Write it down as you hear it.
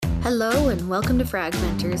Hello and welcome to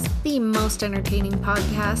Fragmenters, the most entertaining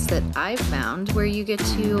podcast that I've found, where you get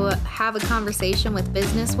to have a conversation with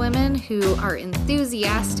businesswomen who are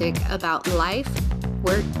enthusiastic about life,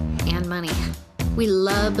 work, and money. We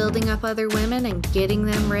love building up other women and getting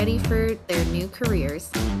them ready for their new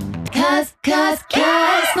careers. Cause,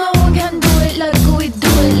 no one can do it like we do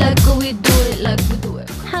it, like we do it, like we do it.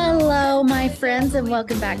 Hello, my friends, and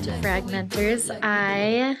welcome back to Fragmenters.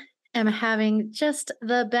 I am having just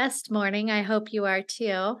the best morning. I hope you are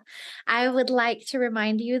too. I would like to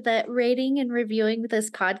remind you that rating and reviewing this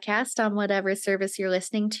podcast on whatever service you're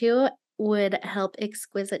listening to would help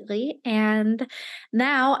exquisitely. And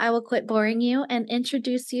now I will quit boring you and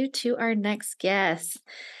introduce you to our next guest.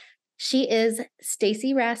 She is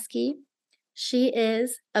Stacy Raske. She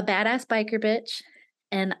is a badass biker bitch,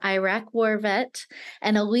 an Iraq war vet,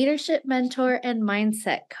 and a leadership mentor and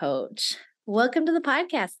mindset coach. Welcome to the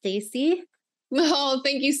podcast, Stacy. Oh,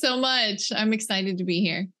 thank you so much. I'm excited to be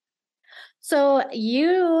here. So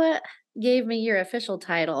you gave me your official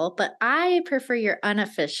title, but I prefer your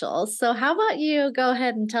unofficial. So how about you go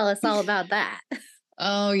ahead and tell us all about that?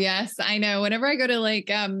 Oh, yes, I know. Whenever I go to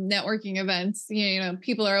networking events,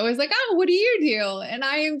 people are always like, oh, what do you do? And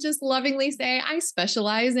I just lovingly say, I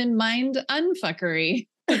specialize in mind unfuckery.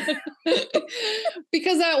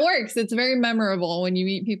 Because that works. It's very memorable when you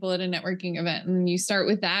meet people at a networking event and you start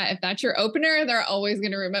with that. If that's your opener, they're always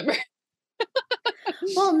going to remember.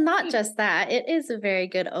 Well, not just that. It is a very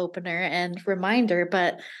good opener and reminder,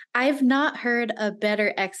 but I've not heard a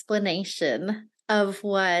better explanation of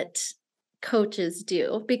what coaches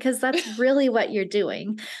do, because that's really what you're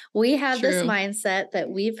doing. We have this mindset that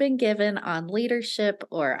we've been given on leadership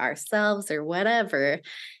or ourselves or whatever,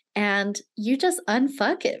 and you just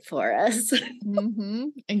unfuck it for us. Mm-hmm.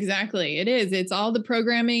 Exactly. It is. It's all the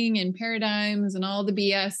programming and paradigms and all the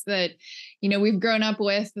BS that, we've grown up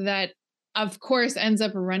with that, of course, ends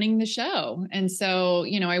up running the show. And so,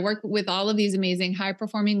 I work with all of these amazing high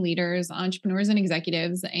performing leaders, entrepreneurs, and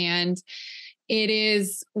executives. And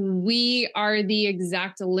we are the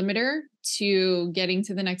exact limiter to getting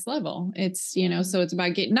to the next level. It's, so it's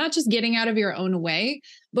about not just getting out of your own way,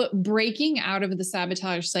 but breaking out of the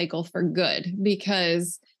sabotage cycle for good.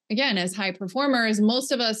 Because again, as high performers,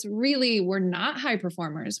 most of us we're not high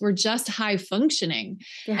performers. We're just high functioning.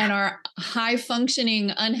 Yeah. And our high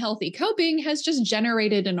functioning, unhealthy coping has just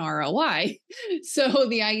generated an ROI. So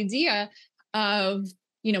the idea of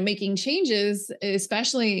making changes,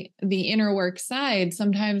 especially the inner work side,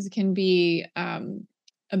 sometimes can be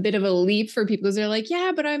a bit of a leap for people because they're like,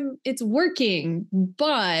 yeah, but it's working.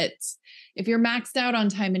 But if you're maxed out on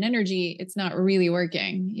time and energy, it's not really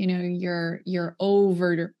working. You're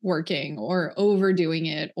overworking or overdoing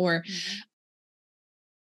it, or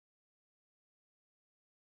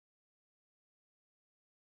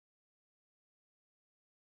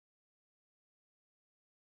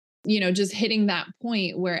just hitting that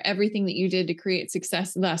point where everything that you did to create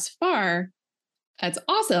success thus far, that's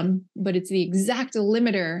awesome, but it's the exact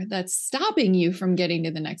limiter that's stopping you from getting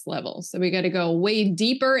to the next level. So we got to go way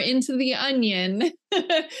deeper into the onion,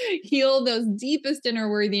 heal those deepest inner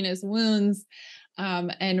worthiness wounds,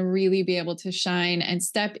 and really be able to shine and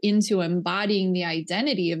step into embodying the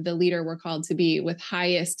identity of the leader we're called to be, with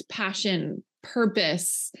highest passion,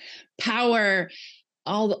 purpose, power,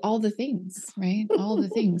 all the things, right? All the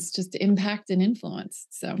things, just impact and influence.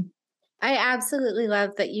 So I absolutely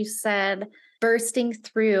love that you said bursting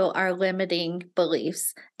through our limiting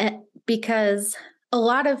beliefs, because a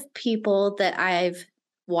lot of people that I've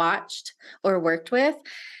watched or worked with,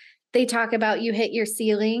 they talk about you hit your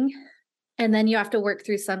ceiling and then you have to work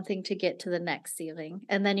through something to get to the next ceiling.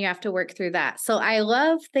 And then you have to work through that. So I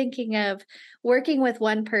love thinking of working with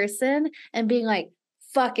one person and being like,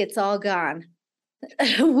 fuck, it's all gone.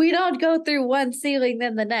 We don't go through one ceiling,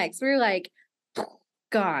 then the next. We're like,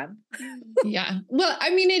 gone. Yeah. Well, I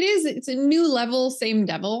mean, it's a new level, same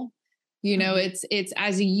devil. It's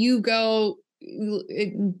as you go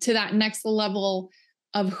to that next level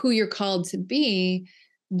of who you're called to be,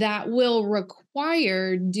 that will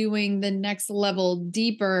require doing the next level,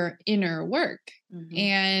 deeper inner work. Mm-hmm.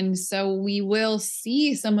 And so we will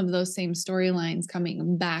see some of those same storylines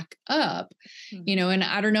coming back up, and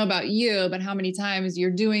I don't know about you, but how many times you're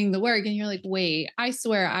doing the work and you're like, wait, I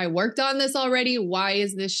swear I worked on this already. Why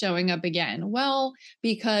is this showing up again? Well,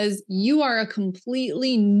 because you are a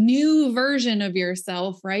completely new version of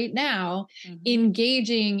yourself right now,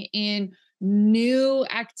 engaging in new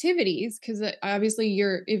activities, because obviously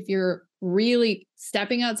if you're really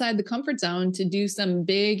stepping outside the comfort zone to do some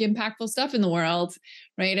big impactful stuff in the world,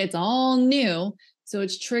 right? It's all new. So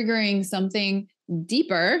it's triggering something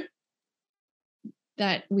deeper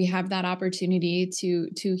that we have that opportunity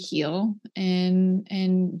to heal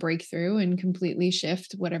and break through and completely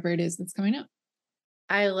shift whatever it is that's coming up.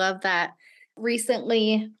 I love that.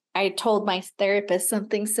 Recently, I told my therapist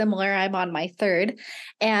something similar. I'm on my third,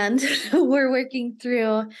 and we're working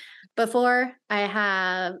through. Before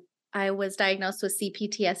I was diagnosed with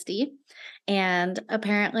CPTSD, and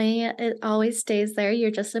apparently it always stays there. You're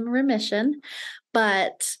just in remission.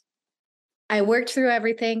 But I worked through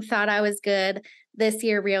everything, thought I was good. This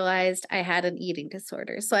year realized I had an eating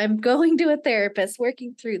disorder. So I'm going to a therapist,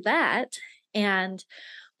 working through that. And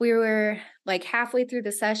we were like halfway through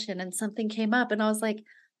the session and something came up and I was like,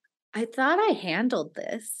 I thought I handled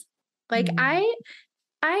this. Like Mm.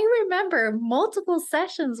 I remember multiple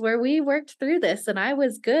sessions where we worked through this and I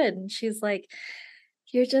was good. And she's like,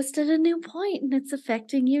 you're just at a new point and it's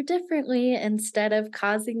affecting you differently. Instead of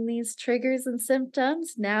causing these triggers and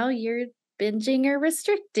symptoms, now you're binging or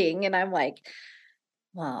restricting. And I'm like,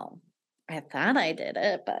 well, I thought I did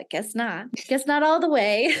it, but guess not. Guess not all the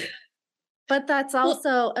way. But that's Well,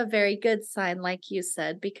 also a very good sign, like you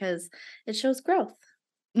said, because it shows growth.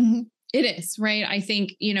 mhm. It is, right? I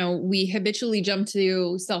think, we habitually jump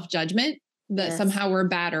to self-judgment that Yes. somehow we're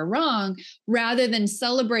bad or wrong rather than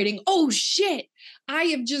celebrating, oh shit, I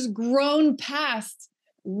have just grown past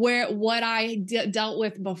what I dealt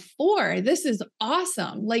with before. This is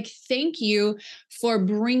awesome. Like, thank you for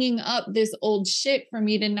bringing up this old shit for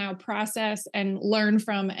me to now process and learn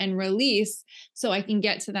from and release so I can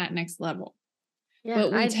get to that next level. Yeah,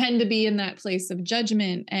 But we tend to be in that place of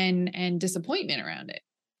judgment and disappointment around it.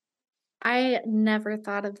 I never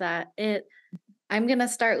thought of that. I'm gonna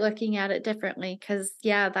start looking at it differently because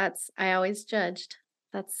I always judged.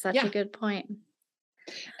 That's such a Yeah. good point.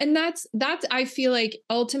 And that's I feel like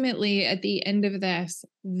ultimately at the end of this,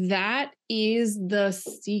 that is the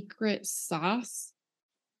secret sauce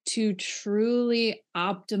to truly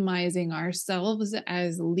optimizing ourselves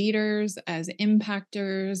as leaders, as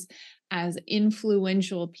impactors, as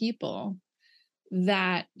influential people.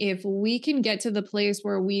 That if we can get to the place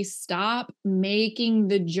where we stop making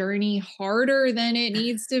the journey harder than it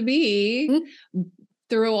needs to be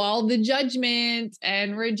through all the judgment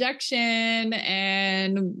and rejection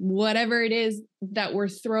and whatever it is that we're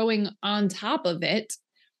throwing on top of it,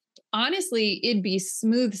 honestly, it'd be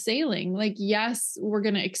smooth sailing. Like, yes, we're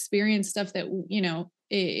going to experience stuff that,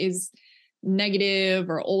 is negative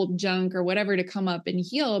or old junk or whatever to come up and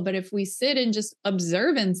heal. But if we sit in just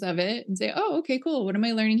observance of it and say, oh, okay, cool. What am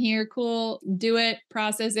I learning here? Cool. Do it,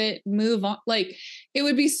 process it, move on. Like, it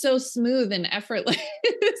would be so smooth and effortless.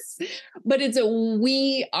 But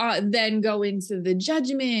we then go into the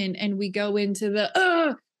judgment and we go into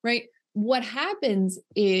the, right? What happens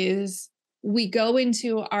is we go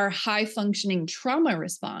into our high functioning trauma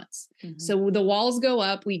response. Mhm. So the walls go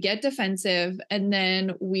up, we get defensive, and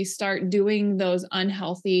then we start doing those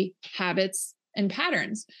unhealthy habits and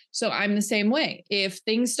patterns. So I'm the same way. If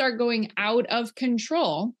things start going out of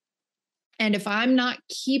control, and if I'm not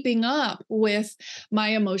keeping up with my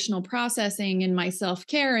emotional processing and my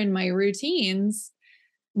self-care and my routines,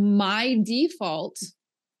 my default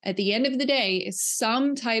at the end of the day is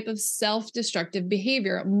some type of self-destructive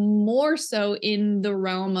behavior, more so in the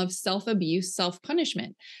realm of self-abuse,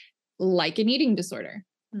 self-punishment, like an eating disorder,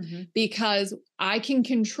 because I can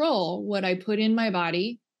control what I put in my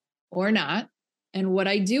body or not and what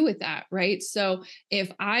I do with that, right? So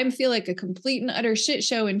if I feel like a complete and utter shit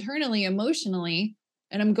show internally, emotionally,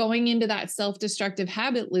 and I'm going into that self-destructive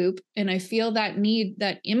habit loop and I feel that need,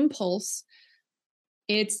 that impulse,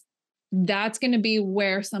 that's going to be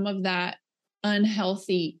where some of that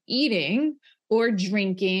unhealthy eating or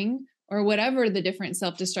drinking or whatever the different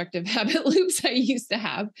self-destructive habit loops I used to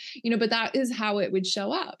have, but that is how it would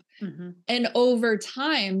show up. And over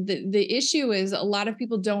time, the issue is a lot of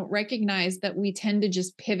people don't recognize that we tend to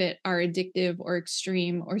just pivot our addictive or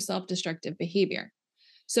extreme or self-destructive behavior.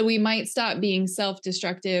 So we might stop being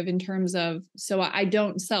self-destructive in terms of, so I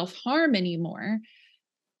don't self-harm anymore.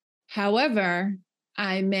 However,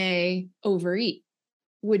 I may overeat,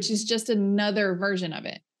 which is just another version of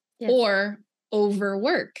it, or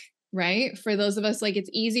overwork, right? For those of us, like, it's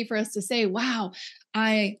easy for us to say, wow,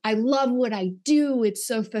 I love what I do. It's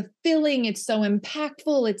so fulfilling. It's so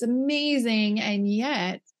impactful. It's amazing. And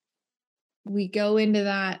yet we go into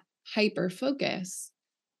that hyper focus,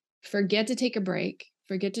 forget to take a break,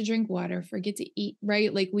 forget to drink water, forget to eat,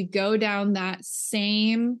 right? Like, we go down that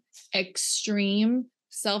same extreme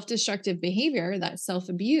self-destructive behavior, that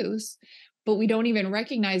self-abuse, but we don't even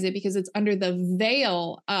recognize it because it's under the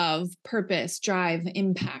veil of purpose, drive,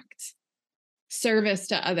 impact, service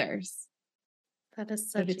to others. That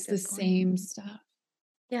is But such a it's the good point. same stuff.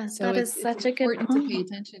 Yes, So that is it's such a good important to pay point.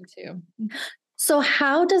 attention to. So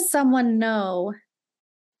how does someone know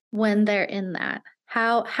when they're in that?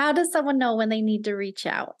 How does someone know when they need to reach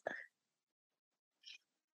out?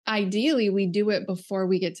 Ideally, we do it before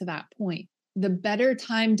we get to that point. The better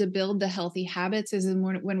time to build the healthy habits is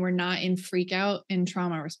when we're not in freak out and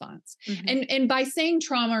trauma response. Mhm. And by saying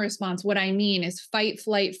trauma response, what I mean is fight,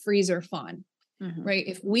 flight, freeze, or fawn, Mhm. right?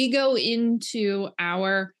 If we go into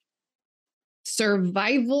our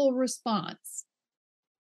survival response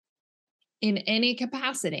in any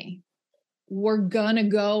capacity, we're gonna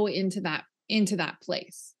go into that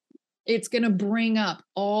place. It's going to bring up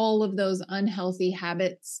all of those unhealthy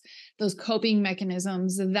habits, those coping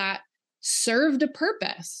mechanisms that served a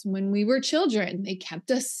purpose when we were children. They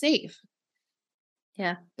kept us safe.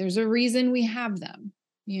 Yeah. There's a reason we have them,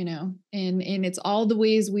 and it's all the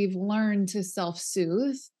ways we've learned to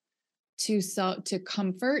self-soothe, to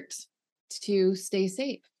comfort, to stay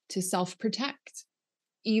safe, to self-protect,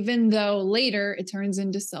 even though later it turns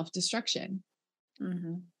into self-destruction.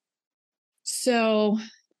 Mhm. So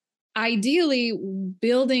ideally,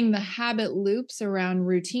 building the habit loops around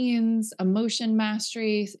routines, emotion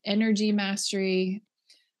mastery, energy mastery,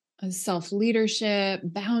 self leadership,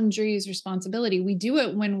 boundaries, responsibility. We do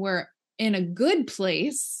it when we're in a good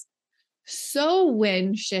place. So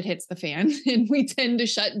when shit hits the fan and we tend to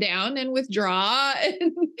shut down and withdraw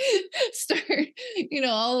and start,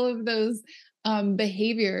 all of those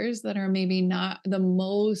behaviors that are maybe not the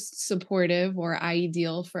most supportive or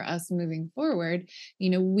ideal for us moving forward,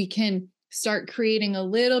 we can start creating a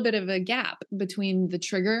little bit of a gap between the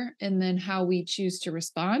trigger and then how we choose to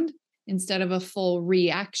respond instead of a full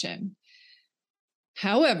reaction.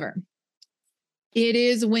 However, it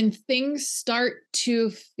is when things start to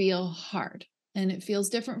feel hard, and it feels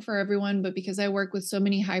different for everyone, but because I work with so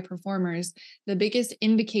many high performers, the biggest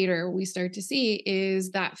indicator we start to see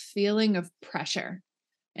is that feeling of pressure,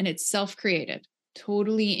 and it's self-created,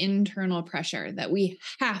 totally internal pressure that we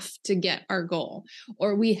have to get our goal,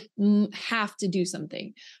 or we have to do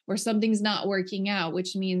something, or something's not working out,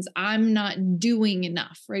 which means I'm not doing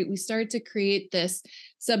enough, right? We start to create this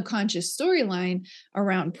subconscious storyline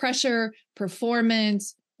around pressure,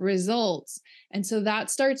 performance, results. And so that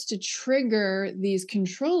starts to trigger these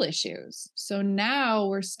control issues. So now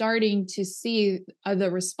we're starting to see the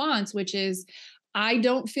response, which is, I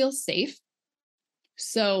don't feel safe.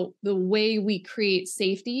 So the way we create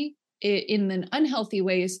safety in an unhealthy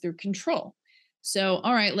way is through control. So,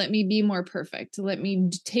 all right, let me be more perfect. Let me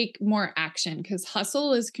take more action, because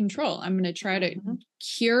hustle is control. I'm going to try to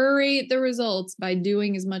curate the results by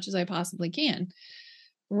doing as much as I possibly can,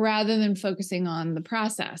 rather than focusing on the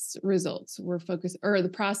process results. We're focused, or the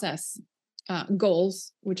process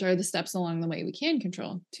goals, which are the steps along the way we can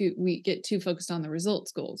control. We get too focused on the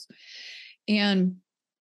results goals. And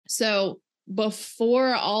so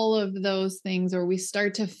before all of those things, or we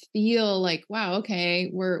start to feel like, wow, okay,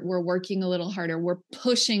 we're working a little harder, we're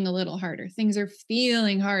pushing a little harder, things are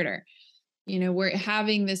feeling harder, we're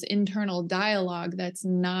having this internal dialogue that's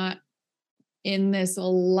not in this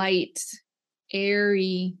light,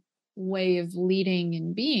 airy way of leading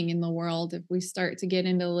and being in the world. If we start to get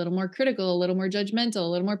into a little more critical, a little more judgmental, a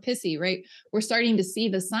little more pissy, right? We're starting to see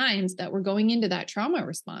the signs that we're going into that trauma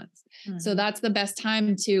response. Mm-hmm. So that's the best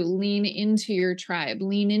time to lean into your tribe,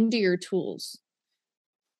 lean into your tools,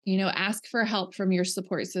 ask for help from your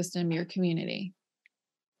support system, your community.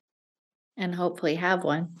 And hopefully have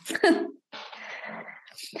one.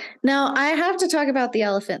 Now, I have to talk about the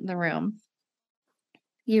elephant in the room.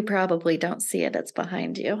 You probably don't see it. It's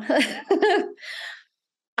behind you.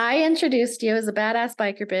 I introduced you as a badass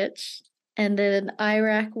biker bitch and an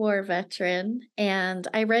Iraq war veteran. And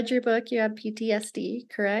I read your book. You had PTSD,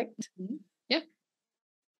 correct? Mm-hmm. Yeah.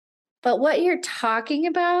 But what you're talking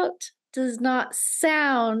about does not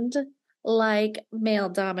sound like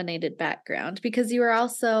male-dominated background, because you were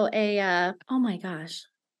also a, oh my gosh,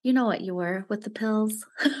 you know what you were with the pills?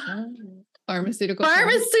 Pharmaceutical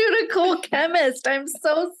chemist. I'm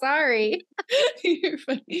so sorry. You're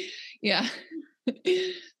funny. Yeah.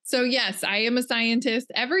 So yes, I am a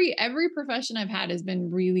scientist. Every profession I've had has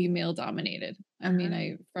been really male dominated. I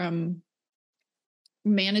mean, from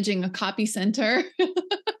managing a copy center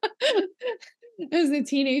as a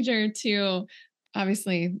teenager to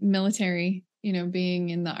obviously military, being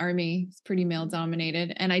in the Army, it's pretty male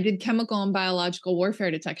dominated. And I did chemical and biological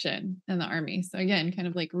warfare detection in the Army. So again, kind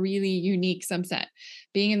of like really unique subset.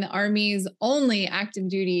 Being in the Army's only active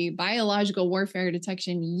duty biological warfare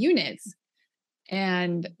detection units.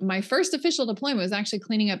 And my first official deployment was actually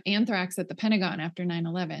cleaning up anthrax at the Pentagon after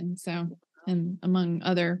 9/11. So, and among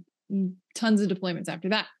other tons of deployments after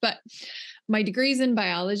that. But my degree's in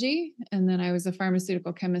biology, and then I was a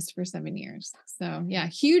pharmaceutical chemist for 7 years. So yeah,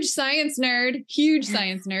 huge science nerd.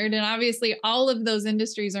 And obviously all of those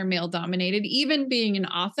industries are male dominated, even being an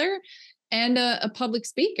author and a public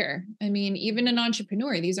speaker. I mean, even an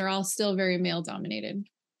entrepreneur, these are all still very male dominated.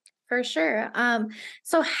 For sure.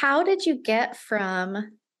 So how did you get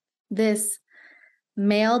from this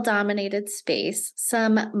male dominated space,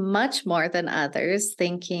 some much more than others,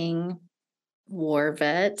 thinking war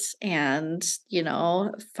vet and,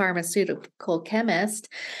 pharmaceutical chemist?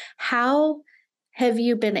 How have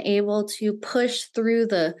you been able to push through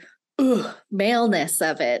the maleness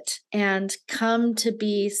of it and come to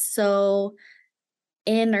be so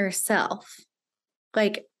inner self?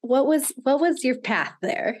 Like, what was your path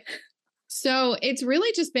there? So it's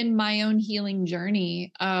really just been my own healing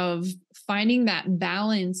journey of finding that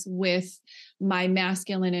balance with my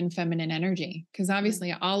masculine and feminine energy. Because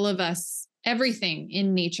obviously all of us, everything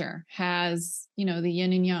in nature has, the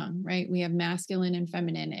yin and yang, right? We have masculine and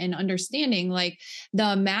feminine, and understanding like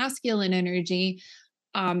the masculine energy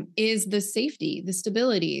is the safety, the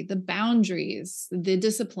stability, the boundaries, the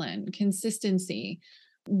discipline, consistency,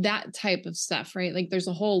 that type of stuff, right? Like there's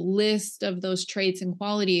a whole list of those traits and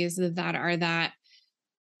qualities that are that,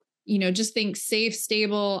 just think safe,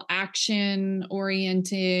 stable, action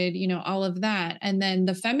oriented, all of that. And then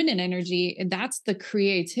the feminine energy, that's the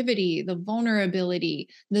creativity, the vulnerability,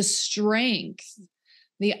 the strength,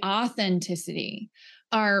 the authenticity,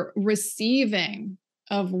 our receiving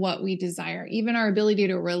of what we desire, even our ability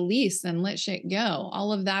to release and let shit go.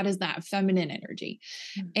 All of that is that feminine energy.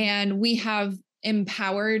 Mm-hmm. And we have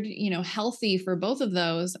empowered, healthy for both of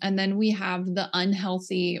those. And then we have the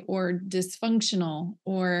unhealthy or dysfunctional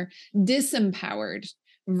or disempowered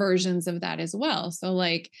versions of that as well. So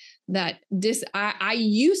like that I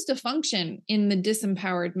used to function in the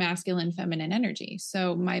disempowered masculine feminine energy.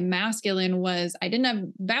 So my masculine was, I didn't have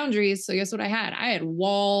boundaries. So guess what I had? I had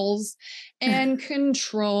walls and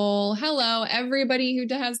control. Hello, everybody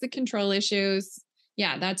who has the control issues.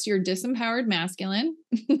 Yeah, that's your disempowered masculine.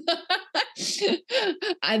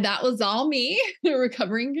 That was all me, a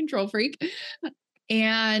recovering control freak.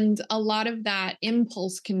 And a lot of that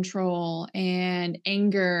impulse control and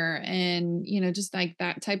anger and, just like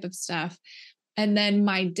that type of stuff. And then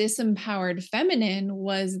my disempowered feminine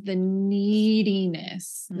was the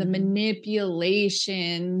neediness, the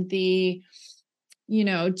manipulation, the,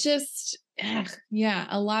 just,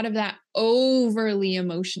 a lot of that overly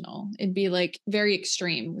emotional. It'd be like very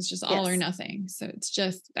extreme. It was just all or nothing. So it's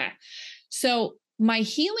just that. So my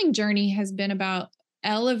healing journey has been about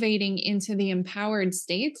elevating into the empowered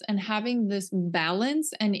states and having this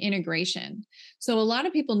balance and integration. So a lot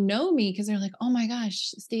of people know me because they're like, oh my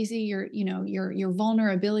gosh, Stacy, your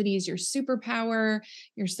vulnerabilities, your superpower,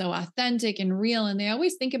 you're so authentic and real. And they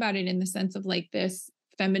always think about it in the sense of like this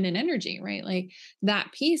feminine energy, right? Like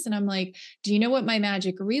that piece. And I'm like, do you know what my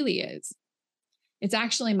magic really is? It's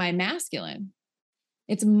actually my masculine.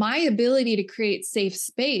 It's my ability to create safe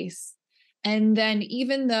space. And then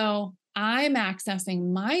even though I'm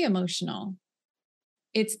accessing my emotional,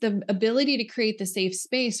 it's the ability to create the safe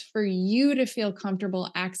space for you to feel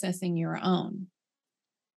comfortable accessing your own.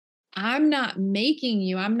 I'm not making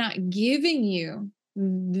you, I'm not giving you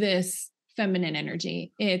this feminine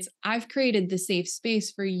energy. It's I've created the safe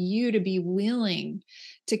space for you to be willing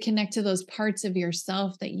to connect to those parts of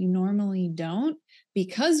yourself that you normally don't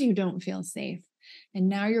because you don't feel safe. And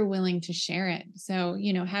now you're willing to share it. So,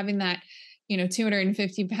 having that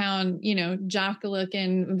 250 pound, jock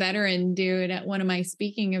looking veteran dude at one of my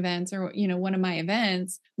speaking events or, one of my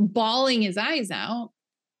events, bawling his eyes out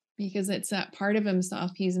because it's that part of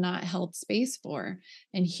himself he's not held space for.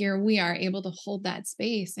 And here we are able to hold that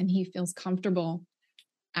space and he feels comfortable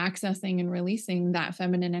accessing and releasing that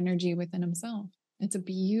feminine energy within himself. It's a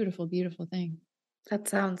beautiful, beautiful thing. That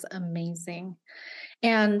sounds amazing.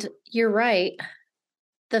 And you're right.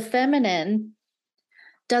 The feminine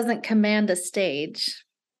doesn't command a stage.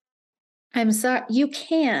 I'm sorry, you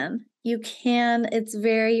can, it's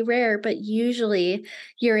very rare, but usually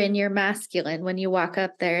you're in your masculine when you walk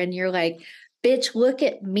up there and you're like, bitch, look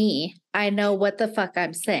at me. I know what the fuck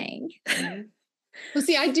I'm saying. Well,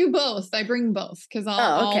 see, I do both. I bring both because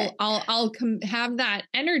I'll have that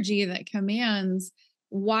energy that commands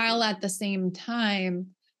while at the same time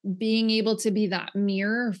being able to be that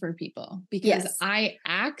mirror for people because I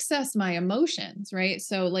access my emotions, right?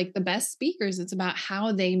 So like the best speakers, it's about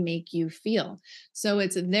how they make you feel. So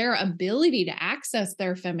it's their ability to access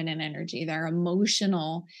their feminine energy, their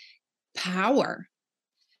emotional power,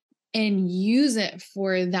 and use it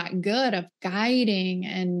for that good of guiding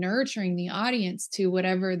and nurturing the audience to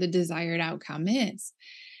whatever the desired outcome is.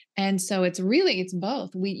 And so it's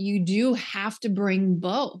both. You do have to bring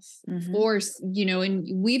both for, and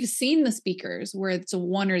we've seen the speakers where it's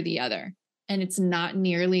one or the other, and it's not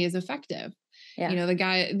nearly as effective. Yeah. The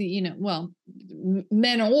guy,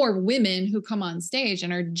 men or women who come on stage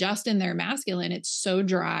and are just in their masculine, it's so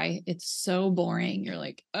dry. It's so boring. You're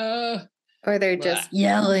like, or they're just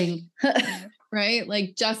yelling. Right?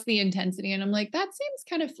 Like just the intensity. And I'm like, that seems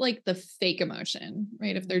kind of like the fake emotion,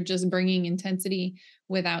 right? If they're just bringing intensity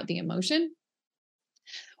without the emotion.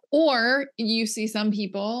 Or you see some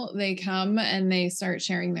people, they come and they start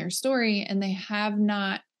sharing their story and they have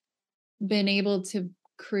not been able to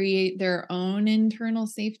create their own internal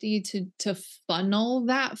safety to funnel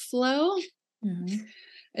that flow.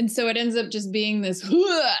 And so it ends up just being this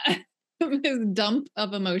this dump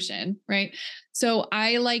of emotion, right? So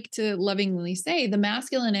I like to lovingly say the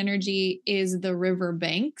masculine energy is the river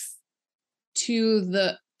banks to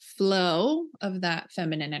the flow of that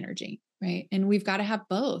feminine energy, right? And we've got to have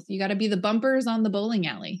both. You got to be the bumpers on the bowling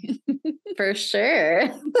alley. For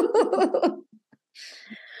sure.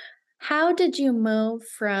 How did you move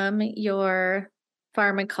from your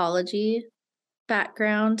pharmacology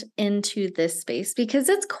background into this space? Because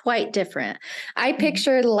it's quite different. I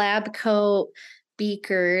pictured lab coat,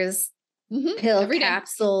 beakers, pill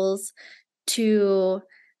capsules to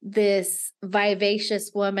this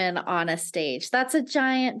vivacious woman on a stage. That's a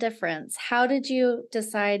giant difference. How did you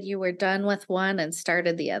decide you were done with one and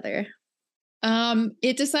started the other?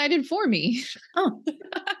 It decided for me. Oh,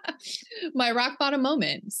 my rock bottom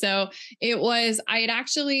moment. So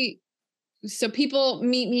so people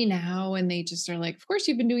meet me now and they just are like, of course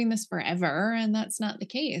you've been doing this forever. And that's not the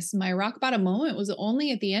case. My rock bottom moment was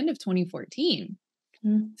only at the end of 2014.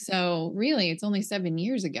 So really it's only 7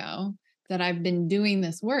 years ago that I've been doing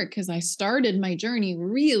this work, because I started my journey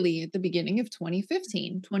really at the beginning of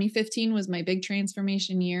 2015. 2015 was my big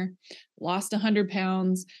transformation year, lost 100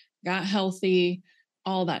 pounds, got healthy,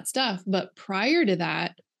 all that stuff. But prior to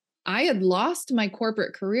that, I had lost my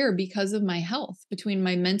corporate career because of my health. Between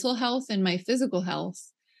my mental health and my physical health,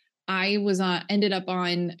 I ended up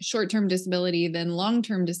on short-term disability, then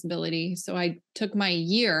long-term disability. So I took my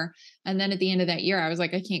year. And then at the end of that year, I was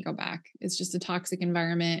like, I can't go back. It's just a toxic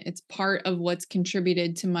environment. It's part of what's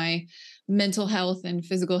contributed to my mental health and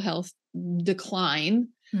physical health decline.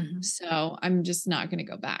 So I'm just not going to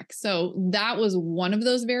go back. So that was one of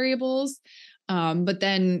those variables. But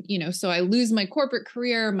then, so I lose my corporate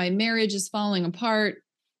career, my marriage is falling apart.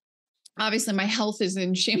 Obviously my health is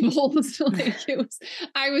in shambles.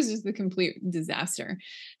 I was just a complete disaster.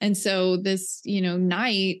 And so this,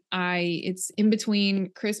 night, it's in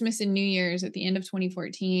between Christmas and New Year's at the end of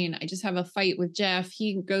 2014. I just have a fight with Jeff.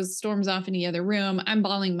 He storms off in the other room. I'm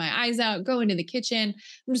bawling my eyes out, go into the kitchen.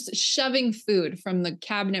 I'm just shoving food from the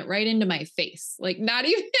cabinet right into my face. Like not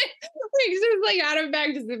even like out of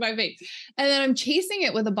bag, just in my face. And then I'm chasing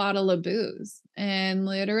it with a bottle of booze. And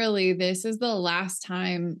literally this is the last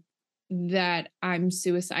time that I'm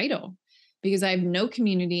suicidal, because I have no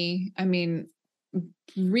community. I mean,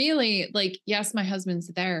 really, like, yes, my husband's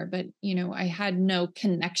there, but I had no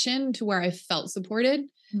connection to where I felt supported.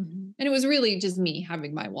 And it was really just me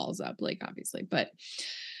having my walls up, like, obviously. But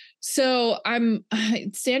so I'm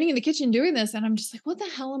standing in the kitchen doing this and I'm just like, what the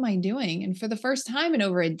hell am I doing? And for the first time in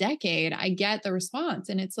over a decade, I get the response.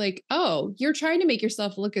 And it's like, oh, you're trying to make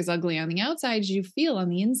yourself look as ugly on the outside as you feel on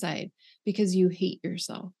the inside because you hate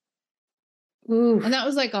yourself. Oof. And that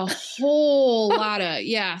was like a whole lot of,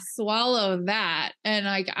 swallow that. And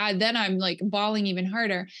then I'm like bawling even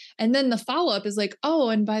harder. And then the follow-up is like, oh,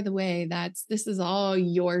 and by the way, this is all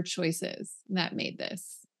your choices that made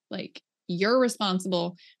this. Like, you're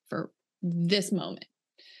responsible for this moment.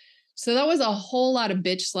 So that was a whole lot of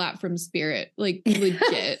bitch slap from spirit, like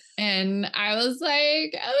legit. And I was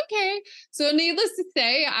like, okay. So needless to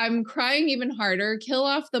say, I'm crying even harder, kill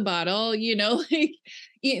off the bottle,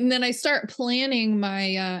 and then I start planning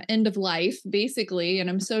my end of life, basically. And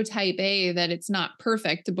I'm so type A that it's not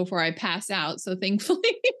perfect before I pass out. So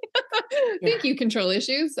thankfully, thank you, control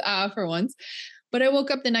issues, for once. But I woke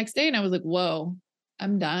up the next day and I was like, whoa,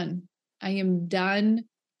 I'm done. I am done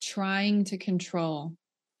trying to control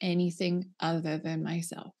anything other than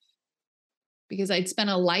myself, because I'd spent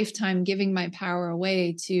a lifetime giving my power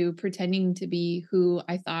away to pretending to be who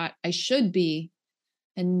I thought I should be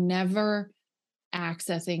and never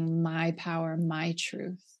accessing my power, my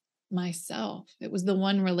truth, myself. It was the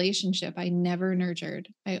one relationship I never nurtured.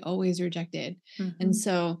 I always rejected. And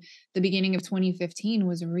so the beginning of 2015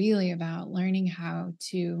 was really about learning how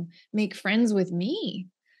to make friends with me,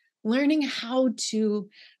 learning how to,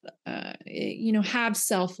 have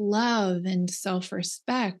self-love and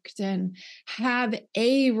self-respect and have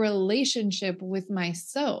a relationship with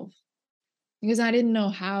myself, because I didn't know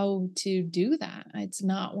how to do that. It's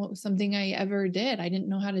not something I ever did. I didn't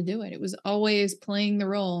know how to do it. It was always playing the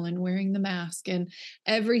role and wearing the mask, and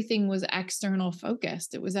everything was external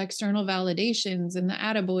focused. It was external validations and the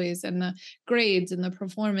attaboys and the grades and the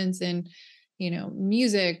performance in,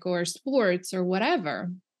 music or sports or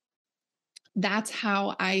whatever. That's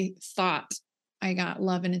how I thought I got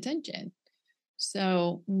love and attention.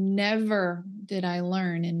 So never did I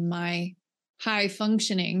learn in my high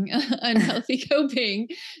functioning, unhealthy coping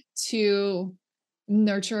to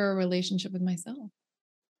nurture a relationship with myself.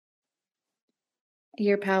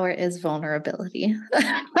 Your power is vulnerability.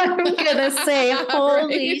 I'm going to say,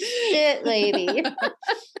 holy shit, lady.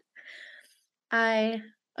 I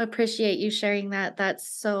appreciate you sharing that. That's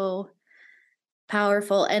so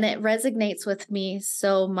powerful. And it resonates with me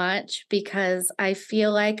so much because I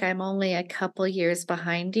feel like I'm only a couple years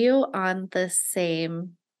behind you on the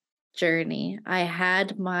same journey. I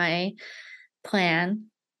had my plan.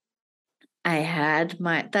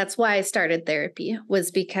 That's why I started therapy,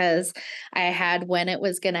 was because I had when it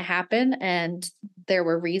was going to happen, and there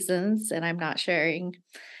were reasons, and I'm not sharing,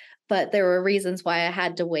 but there were reasons why I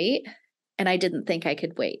had to wait, and I didn't think I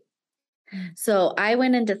could wait. So I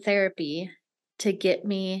went into therapy to get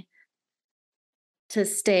me to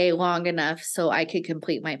stay long enough so I could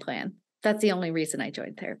complete my plan. That's the only reason I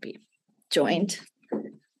joined therapy.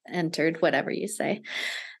 Entered, whatever you say.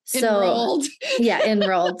 Enrolled.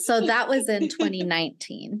 Enrolled. So that was in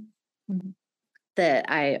 2019 that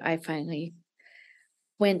I finally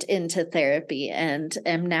went into therapy and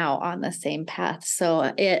am now on the same path.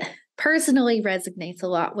 So it personally resonates a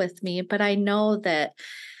lot with me, but I know that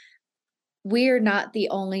we're not the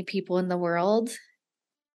only people in the world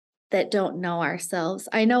that don't know ourselves.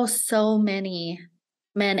 I know so many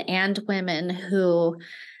men and women who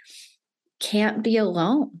can't be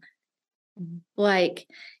alone. Like,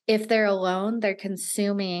 if they're alone, they're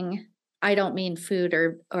consuming, I don't mean food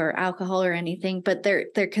or alcohol or anything, but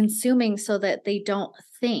they're consuming so that they don't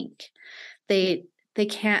think. They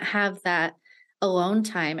can't have that alone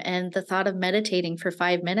time. And the thought of meditating for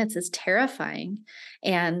 5 minutes is terrifying.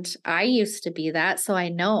 And I used to be that, so I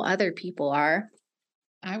know other people are.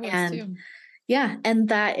 I was too. Yeah. And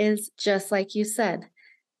that is just like you said,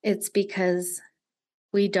 it's because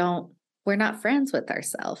we're not friends with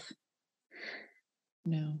ourselves.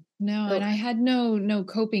 No. And I had no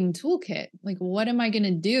coping toolkit. Like, what am I going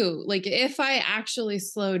to do? Like, if I actually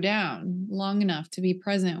slow down long enough to be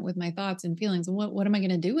present with my thoughts and feelings, what am I going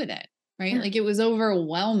to do with it? Right. Yeah. Like, it was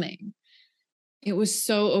overwhelming. It was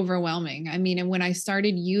so overwhelming. I mean, and when I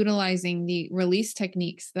started utilizing the release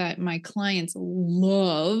techniques that my clients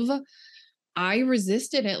love, I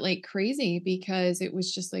resisted it like crazy because it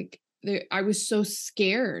was just like, I was so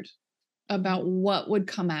scared about what would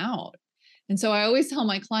come out. And so I always tell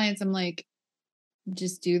my clients, I'm like,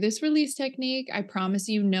 just do this release technique. I promise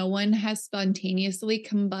you, no one has spontaneously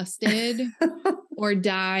combusted or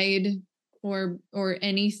died or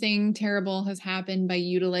anything terrible has happened by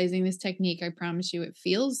utilizing this technique. I promise you, it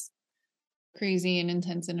feels crazy and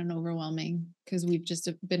intense and overwhelming because we've just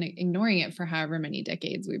been ignoring it for however many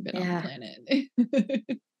decades we've been on the planet.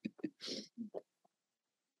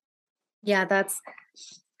 Yeah, that's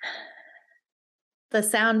The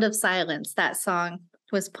Sound of Silence. That song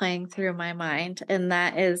was playing through my mind. And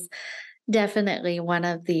that is definitely one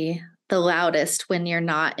of the loudest when you're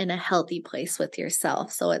not in a healthy place with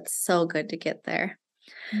yourself. So it's so good to get there.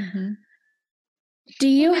 Mm-hmm. Do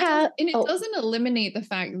you have... And it doesn't eliminate the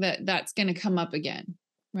fact that that's going to come up again,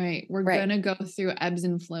 right? We're going to go through ebbs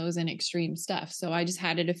and flows and extreme stuff. So I just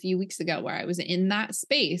had it a few weeks ago where I was in that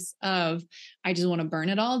space of, I just want to burn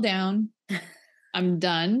it all down. I'm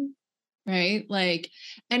done. Right. Like,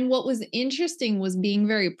 and what was interesting was being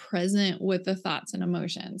very present with the thoughts and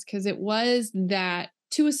emotions, because it was that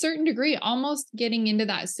to a certain degree, almost getting into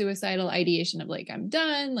that suicidal ideation of like, I'm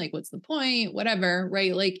done, like, what's the point, whatever.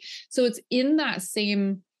 Right. Like, so it's in that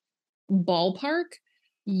same ballpark,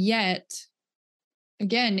 yet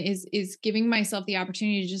again, is giving myself the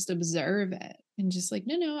opportunity to just observe it and just like,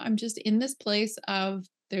 no, I'm just in this place of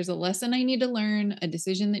there's a lesson I need to learn, a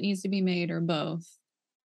decision that needs to be made, or both.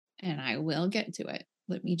 And I will get to it.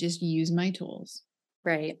 Let me just use my tools.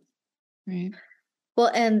 Right. Right.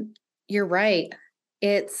 Well, and you're right.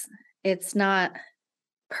 It's not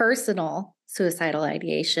personal suicidal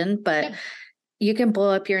ideation, but you can blow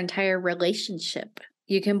up your entire relationship.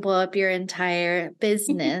 You can blow up your entire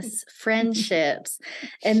business, friendships,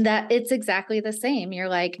 and that it's exactly the same. You're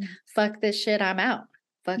like, fuck this shit, I'm out.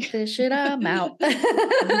 fuck this shit, I'm out.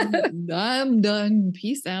 I'm done.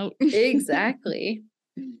 Peace out. Exactly.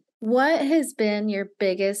 What has been your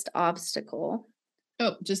biggest obstacle?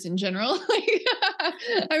 Oh, just in general.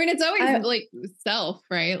 I mean, it's always like self,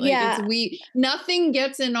 right? Like Yeah. nothing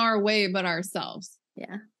gets in our way but ourselves.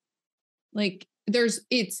 Yeah. Like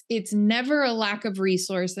it's never a lack of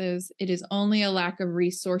resources. It is only a lack of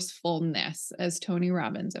resourcefulness, as Tony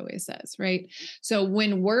Robbins always says, right? So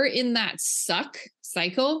when we're in that suck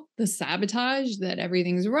cycle, the sabotage that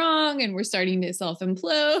everything's wrong and we're starting to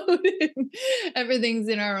self-implode and everything's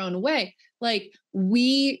in our own way, like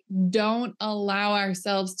we don't allow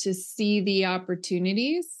ourselves to see the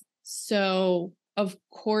opportunities. So of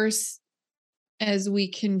course, as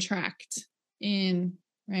we contract in,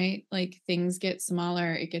 right? Like things get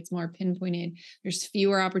smaller, it gets more pinpointed. There's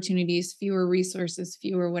fewer opportunities, fewer resources,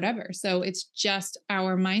 fewer whatever. So it's just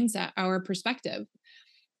our mindset, our perspective.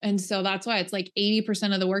 And so that's why it's like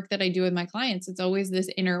 80% of the work that I do with my clients, it's always this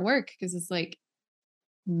inner work, because it's like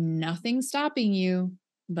nothing's stopping you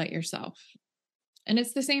but yourself. And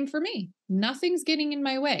it's the same for me. Nothing's getting in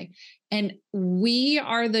my way. And we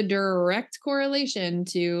are the direct correlation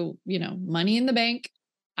to, money in the bank,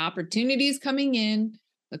 opportunities coming in,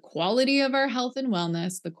 the quality of our health and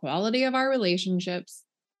wellness, the quality of our relationships.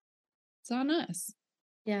 It's on us.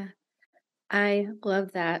 Yeah. I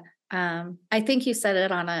love that. I think you said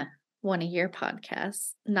it on one of your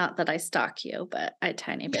podcasts. Not that I stalk you, but I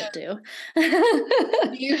tiny bit do.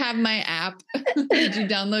 Do you have my app? Did you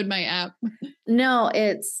download my app? No,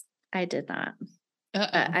 I did not.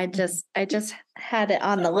 I just had it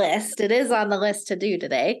on the list. It is on the list to do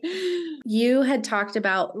today. You had talked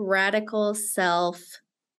about radical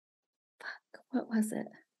what was it?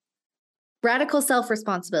 Radical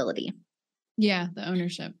self-responsibility. Yeah, the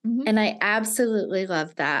ownership. Mm-hmm. And I absolutely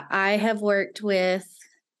love that. I have worked with,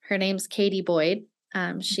 her name's Katie Boyd.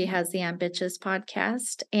 She has the Ambitious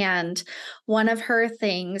podcast. And one of her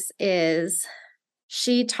things is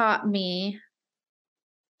she taught me,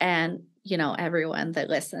 and, everyone that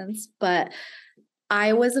listens, but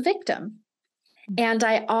I was a victim. And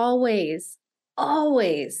I always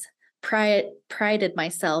prided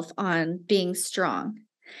myself on being strong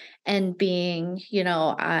and being,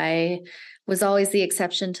 I was always the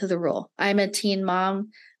exception to the rule. I'm a teen mom,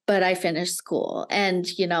 but I finished school, and,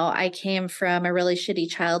 I came from a really shitty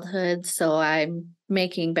childhood. So I'm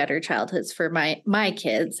making better childhoods for my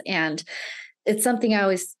kids. And it's something I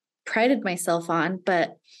always prided myself on.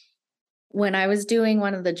 But when I was doing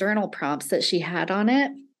one of the journal prompts that she had on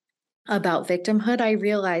it about victimhood, I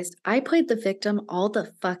realized I played the victim all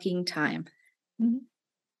the fucking time. Mm-hmm.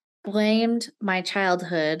 Blamed my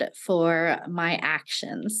childhood for my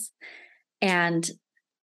actions. And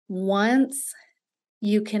once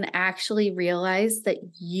you can actually realize that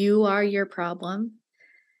you are your problem,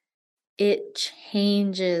 it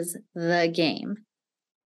changes the game.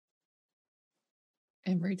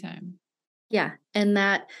 Every time. Yeah. And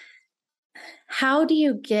how do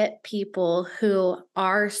you get people who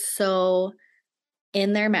are so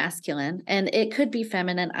in their masculine, and it could be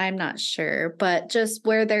feminine, I'm not sure, but just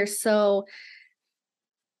where they're so,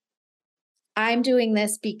 I'm doing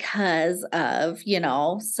this because of,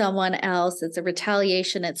 someone else, it's a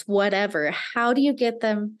retaliation, it's whatever. How do you get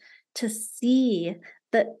them to see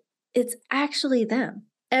that it's actually them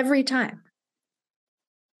every time?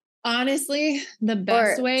 Honestly, the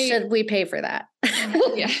best way. Should we pay for that?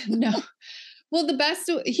 Yeah, no. Well,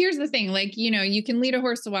 here's the thing, like, you can lead a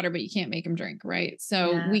horse to water, but you can't make him drink, right?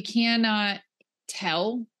 So we cannot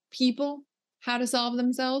tell people how to solve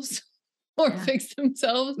themselves or fix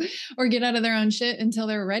themselves or get out of their own shit until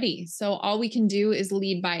they're ready. So all we can do is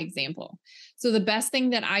lead by example. So the best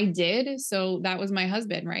thing that I did, so that was my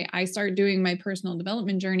husband, right? I started doing my personal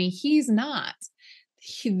development journey. He's not.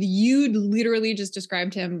 You literally just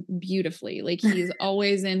described him beautifully. Like he's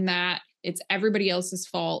always in that it's everybody else's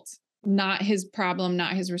fault. Not his problem,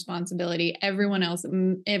 not his responsibility. Everyone else,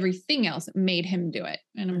 everything else made him do it.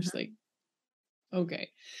 And I'm just like, okay.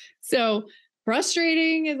 So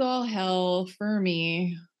frustrating as all hell for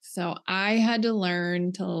me. So I had to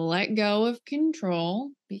learn to let go of control,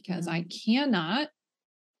 because I cannot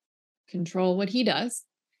control what he does,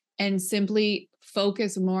 and simply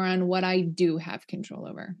focus more on what I do have control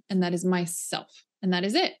over. And that is myself. And that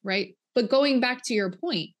is it, right? But going back to your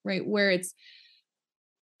point, right, where it's,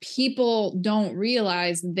 people don't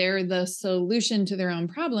realize they're the solution to their own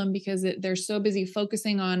problem because they're so busy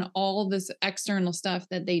focusing on all this external stuff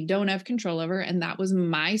that they don't have control over. And that was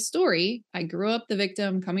my story. I grew up the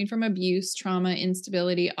victim, coming from abuse, trauma,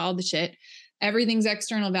 instability, all the shit. Everything's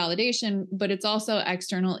external validation, but it's also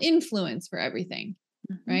external influence for everything,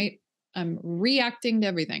 right? I'm reacting to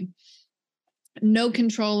everything. No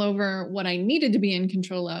control over what I needed to be in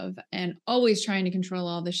control of, and always trying to control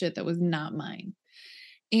all the shit that was not mine.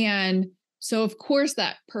 And so, of course,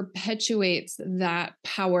 that perpetuates that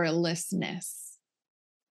powerlessness.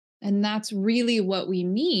 And that's really what we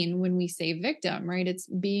mean when we say victim, right? It's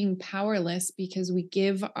being powerless because we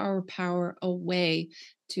give our power away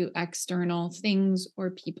to external things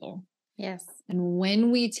or people. Yes. And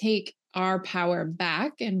when we take our power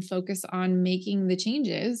back and focus on making the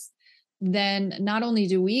changes, then not only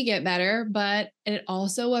do we get better, but it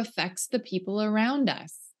also affects the people around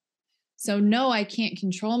us. So no, I can't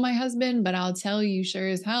control my husband, but I'll tell you sure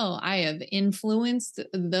as hell, I have influenced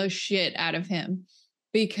the shit out of him,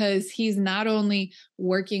 because he's not only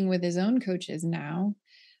working with his own coaches now,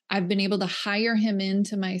 I've been able to hire him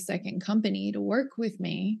into my second company to work with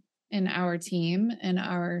me and our team and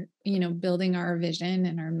our, building our vision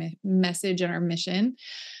and our message and our mission.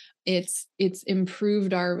 It's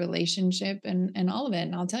improved our relationship and all of it.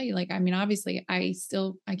 And I'll tell you, obviously I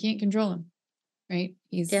can't control him, right?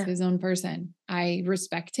 He's his own person. I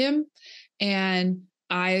respect him. And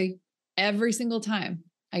every single time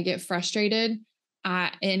I get frustrated,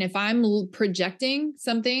 and if I'm projecting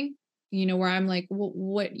something, where I'm like,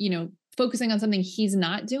 what, focusing on something he's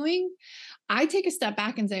not doing, I take a step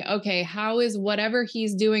back and say, okay, how is whatever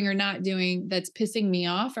he's doing or not doing that's pissing me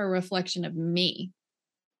off a reflection of me?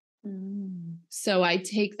 So I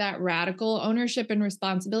take that radical ownership and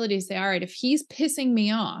responsibility to say, all right, if he's pissing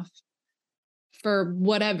me off for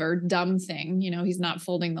whatever dumb thing, he's not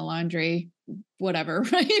folding the laundry, whatever,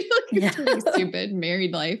 right? It's pretty stupid,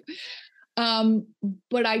 married life.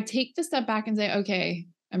 But I take the step back and say, okay,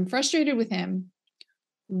 I'm frustrated with him.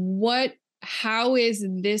 How is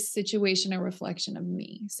this situation a reflection of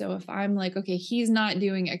me? So if I'm like, okay, he's not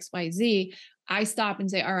doing XYZ, I stop and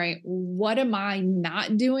say, all right, what am I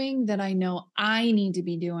not doing that I know I need to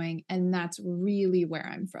be doing? And that's really where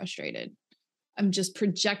I'm frustrated. I'm just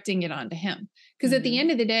projecting it onto him. Because at the end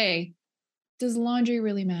of the day, does laundry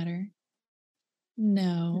really matter?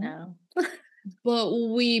 No. But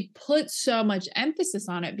we put so much emphasis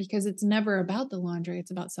on it because it's never about the laundry.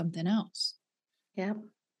 It's about something else. Yeah.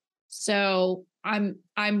 So I'm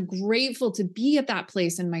grateful to be at that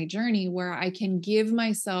place in my journey where I can give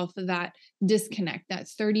myself that disconnect, that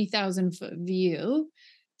 30,000 foot view,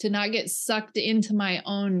 to not get sucked into my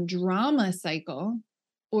own drama cycle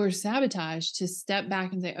or sabotage, to step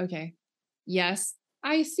back and say, okay, yes,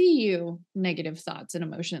 I see you, negative thoughts and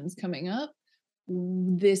emotions coming up.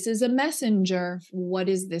 This is a messenger. What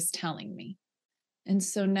is this telling me? And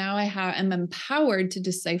so now I'm empowered to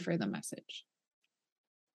decipher the message.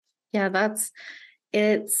 Yeah,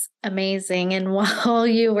 it's amazing. And while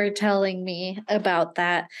you were telling me about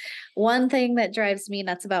that, one thing that drives me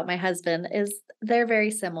nuts about my husband is they're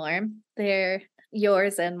very similar. They're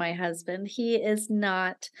yours and my husband. He is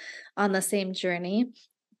not on the same journey,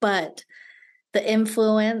 but the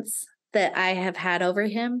influence that I have had over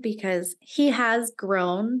him, because he has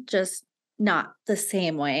grown, just not the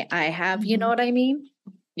same way I have. You know what I mean?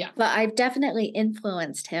 Yeah. But I've definitely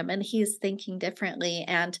influenced him, and he's thinking differently.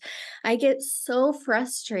 And I get so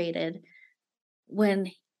frustrated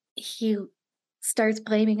when he starts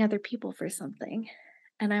blaming other people for something.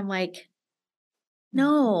 And I'm like,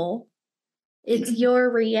 no, it's your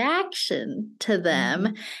reaction to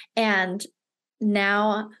them. And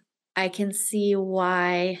now I can see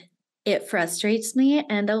why it frustrates me,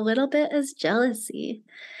 and a little bit is jealousy,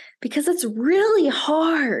 because it's really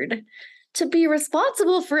hard to be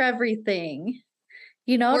responsible for everything,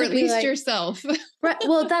 or to at be least like, yourself. right,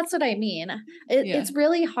 well, that's what I mean. It's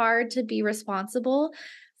really hard to be responsible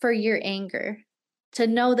for your anger, to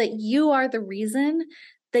know that you are the reason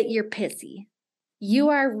that you're pissy. You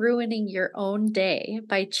are ruining your own day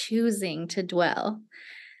by choosing to dwell.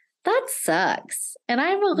 That sucks. And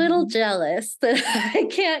I'm a little jealous that I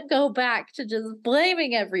can't go back to just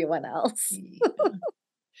blaming everyone else.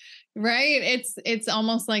 Right. It's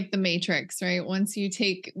almost like the Matrix, right? Once you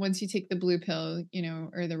take the blue pill,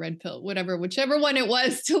 or the red pill, whichever one it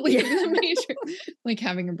was to leave the Matrix, like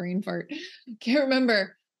having a brain fart. Can't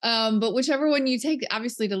remember. But whichever one you take,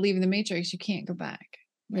 obviously, to leave the Matrix, you can't go back.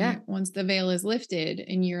 Right? Yeah. Once the veil is lifted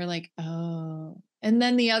and you're like, oh. And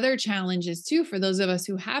then the other challenge is too, for those of us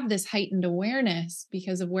who have this heightened awareness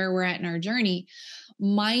because of where we're at in our journey,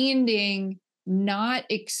 not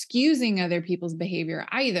excusing other people's behavior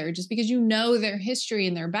either, just because their history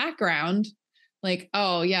and their background, like,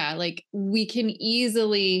 oh yeah, like we can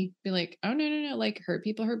easily be like, oh no, like hurt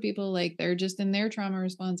people, like they're just in their trauma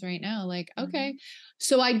response right now. Like, okay.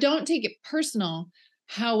 So I don't take it personal.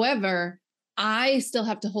 However, I still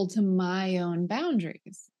have to hold to my own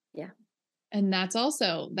boundaries. Yeah. And that's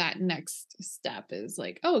also that next step is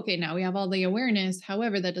like, oh, okay, now we have all the awareness.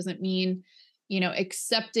 However, that doesn't mean,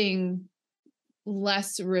 accepting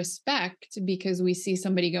less respect because we see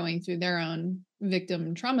somebody going through their own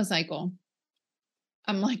victim trauma cycle.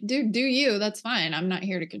 I'm like, dude, do you? That's fine. I'm not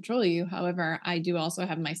here to control you. However, I do also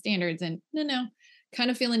have my standards, and no, kind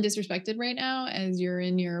of feeling disrespected right now as you're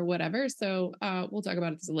in your whatever. So we'll talk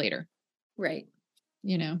about this later. Right.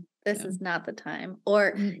 This So. is not the time.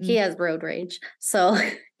 Or he Mm-mm. has road rage. So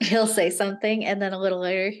he'll say something and then a little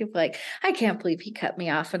later he'll be like, I can't believe he cut me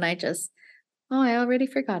off. And I already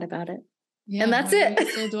forgot about it. Yeah, And that's why are it.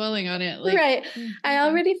 you still dwelling on it? Like, right. I okay.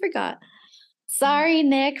 already forgot. Sorry,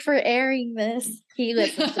 Nick, for airing this. He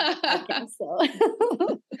listens to the podcast,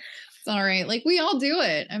 so It's all right. Like we all do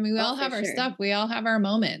it. I mean, we all have our stuff. We all have our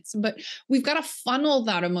moments, but we've got to funnel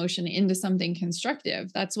that emotion into something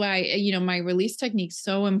constructive. That's why, my release technique is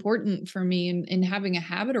so important for me in having a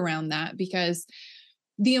habit around that, because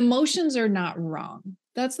the emotions are not wrong.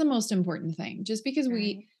 That's the most important thing. Just because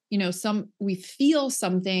we feel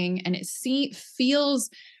something and it feels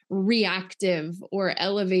reactive or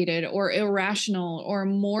elevated or irrational or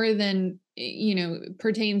more than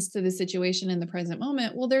pertains to the situation in the present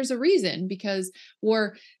moment, well, there's a reason, because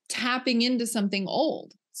we're tapping into something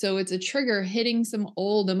old. So it's a trigger hitting some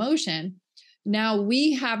old emotion. Now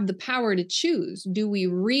we have the power to choose. Do we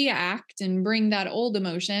react and bring that old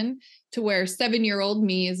emotion to where 7-year-old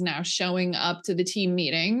me is now showing up to the team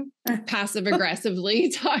meeting passive aggressively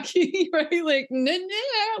talking, right? Like,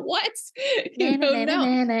 what?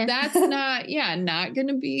 No, that's not going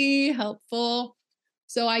to be helpful.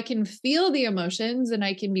 So I can feel the emotions and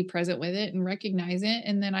I can be present with it and recognize it.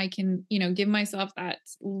 And then I can, give myself that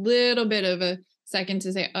little bit of a second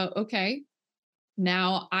to say, oh, okay,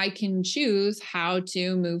 now I can choose how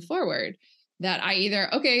to move forward. That I either,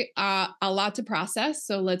 a lot to process.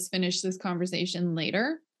 So let's finish this conversation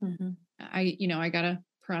later. Mm-hmm. I got to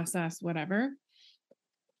process whatever.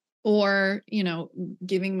 Or,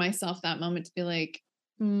 giving myself that moment to be like,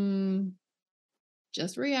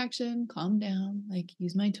 just reaction, calm down, like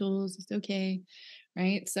use my tools. It's okay.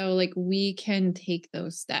 Right. So like we can take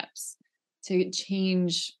those steps to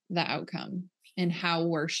change the outcome and how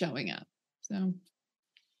we're showing up. So,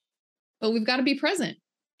 but we've got to be present.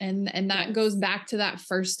 And that goes back to that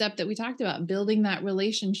first step that we talked about, building that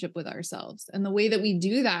relationship with ourselves. And the way that we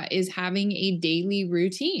do that is having a daily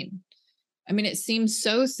routine. I mean, it seems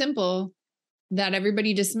so simple that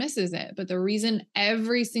everybody dismisses it. But the reason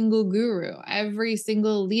every single guru, every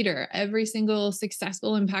single leader, every single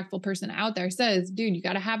successful, impactful person out there says, dude, you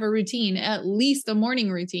got to have a routine, at least a morning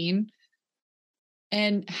routine.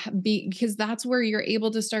 And because that's where you're able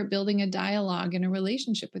to start building a dialogue and a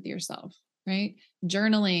relationship with yourself. Right?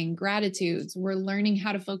 Journaling, gratitudes. We're learning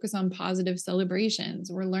how to focus on positive celebrations.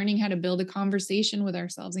 We're learning how to build a conversation with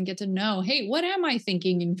ourselves and get to know, hey, what am I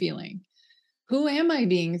thinking and feeling? Who am I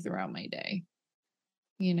being throughout my day?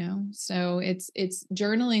 So it's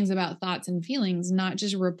journaling is about thoughts and feelings, not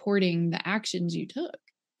just reporting the actions you took.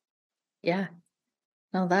 Yeah.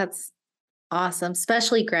 No, that's awesome.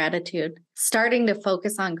 Especially gratitude. Starting to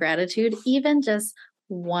focus on gratitude, even just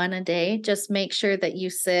one a day. Just make sure that you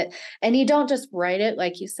sit and you don't just write it.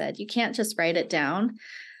 Like you said, you can't just write it down,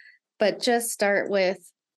 but just start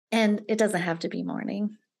with, and it doesn't have to be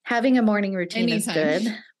morning. Having a morning routine Anytime. is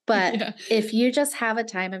good. But if you just have a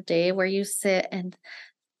time of day where you sit and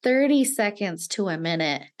 30 seconds to a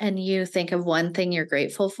minute and you think of one thing you're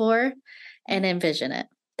grateful for and envision it.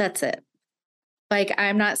 That's it. Like,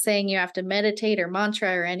 I'm not saying you have to meditate or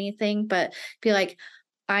mantra or anything, but be like,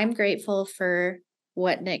 I'm grateful for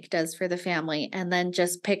what Nick does for the family. And then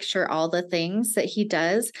just picture all the things that he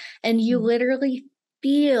does. And you literally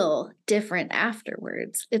feel different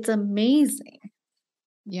afterwards. It's amazing.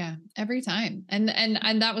 Yeah, every time. And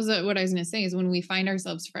that was what I was going to say is when we find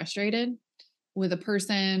ourselves frustrated with a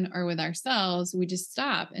person or with ourselves, we just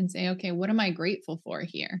stop and say, okay, what am I grateful for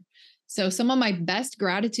here? So some of my best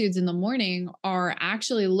gratitudes in the morning are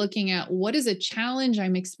actually looking at what is a challenge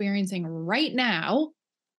I'm experiencing right now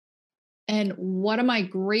and what am I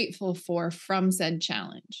grateful for from said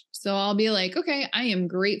challenge? So I'll be like, okay, I am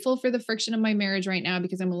grateful for the friction of my marriage right now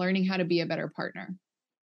because I'm learning how to be a better partner.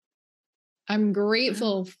 I'm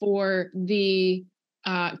grateful for the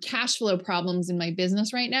cash flow problems in my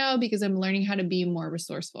business right now because I'm learning how to be more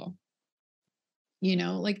resourceful.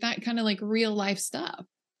 Like that kind of like real life stuff.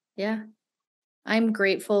 Yeah. I'm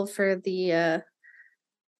grateful for the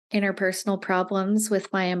interpersonal problems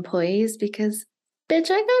with my employees because, bitch,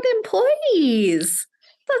 I got employees.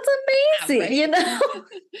 That's amazing, right?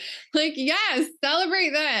 Like, yes,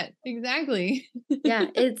 celebrate that. Exactly. Yeah,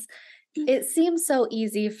 it seems so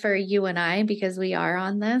easy for you and I because we are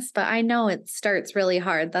on this, but I know it starts really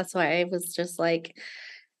hard. That's why I was just like,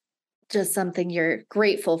 just something you're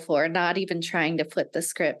grateful for, not even trying to flip the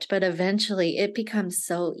script, but eventually it becomes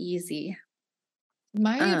so easy.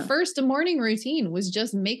 My first morning routine was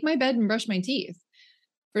just make my bed and brush my teeth.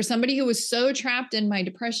 For somebody who was so trapped in my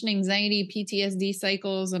depression, anxiety, PTSD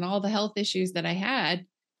cycles, and all the health issues that I had,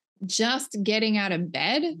 just getting out of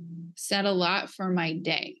bed said a lot for my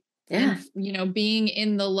day. Yeah. And, being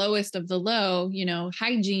in the lowest of the low,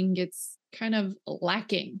 hygiene gets kind of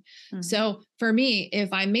lacking. Mhm. So for me,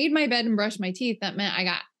 if I made my bed and brushed my teeth, that meant I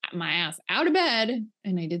got my ass out of bed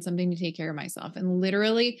and I did something to take care of myself. And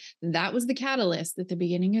literally that was the catalyst at the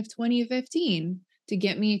beginning of 2015 to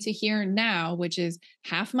get me to here now, which is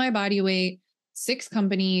half my body weight, 6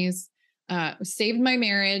 companies, saved my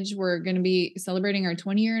marriage. We're going to be celebrating our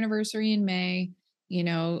 20-year anniversary in May,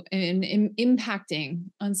 and impacting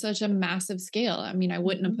on such a massive scale. I mean, I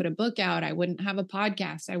wouldn't have put a book out. I wouldn't have a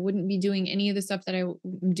podcast. I wouldn't be doing any of the stuff that I'm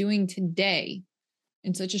doing today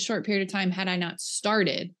in such a short period of time had I not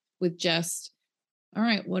started with just, all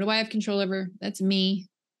right, what do I have control over? That's me.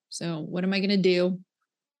 So what am I going to do?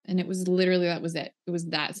 And it was literally, that was it. It was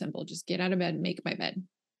that simple. Just get out of bed, make my bed.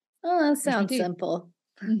 Oh, that Brush my sounds teeth. simple.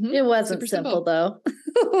 Mhm. It wasn't Super simple though.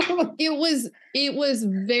 It was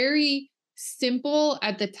very simple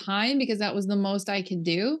at the time because that was the most I could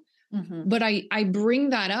do. Mhm. But I bring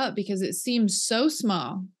that up because it seems so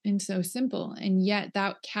small and so simple. And yet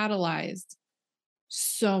that catalyzed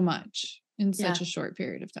so much in such Yeah. a short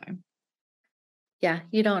period of time. Yeah,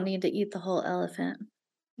 you don't need to eat the whole elephant.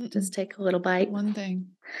 Just take a little bite. One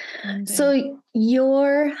thing. So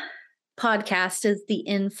your podcast is The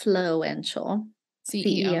Influential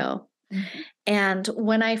CEO. Mhm. And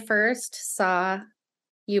when I first saw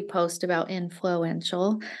you post about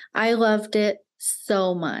influential, I loved it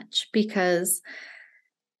so much because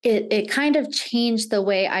it kind of changed the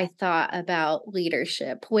way I thought about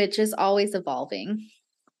leadership, which is always evolving.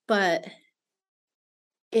 But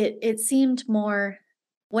it seemed more,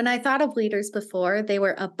 when I thought of leaders before, they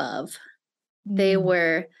were above. They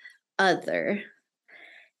were other.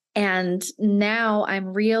 And now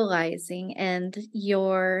I'm realizing, and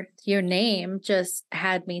your name just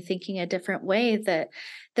had me thinking a different way, that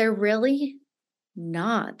they're really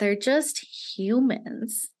not. They're just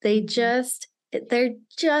humans. They're just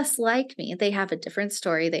like me. They have a different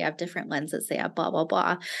story. They have different lenses. They have blah, blah,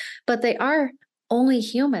 blah. But they are only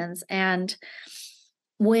humans. And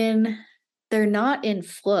when they're not in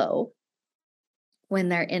flow, when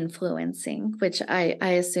they're influencing, which I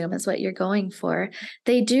assume is what you're going for,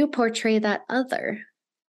 they do portray that other.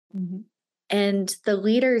 And the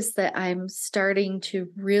leaders that I'm starting to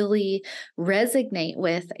really resonate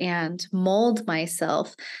with and mold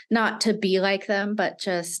myself, not to be like them, but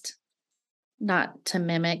just not to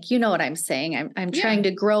mimic. You know what I'm saying? I'm trying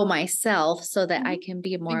to grow myself so that I can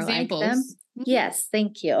be more like them. Yes,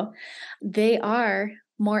 thank you. They are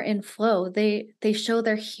more in flow. They show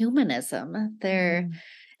their humanism.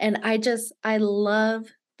 And I love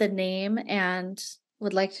the name and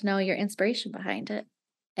would like to know your inspiration behind it.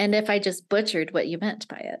 And if I just butchered what you meant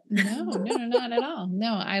by it. No, not at all.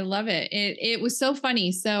 No, I love it. It was so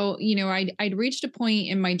funny. So, I'd reached a point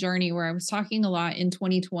in my journey where I was talking a lot in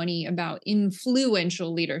 2020 about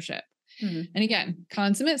influential leadership. Mhm. And again,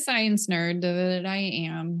 consummate science nerd that I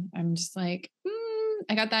am, I'm just like,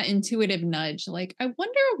 I got that intuitive nudge. Like, I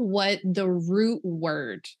wonder what the root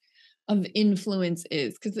word of influence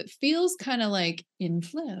is, because it feels kind of like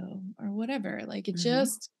inflow or whatever. Like it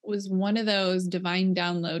just was one of those divine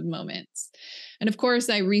download moments. And of course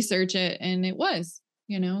I research it, and it was,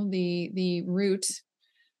 the root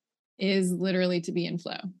is literally to be in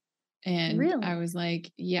flow. And Really? I was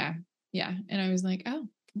like, yeah. And I was like, oh,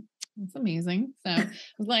 that's amazing. So I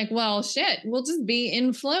was like, well, shit, we'll just be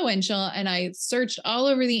influential. And I searched all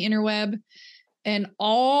over the interweb, and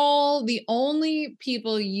the only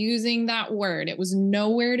people using that word, it was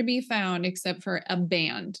nowhere to be found except for a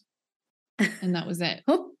band. And that was it.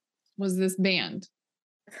 Was this band.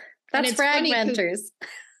 That's Fragmenters.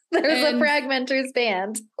 There's a Fragmenters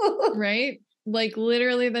band. Right? Like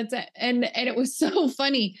literally that's it. And it was so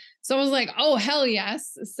funny. So I was like, oh, hell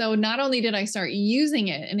yes. So not only did I start using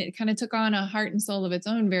it, and it kind of took on a heart and soul of its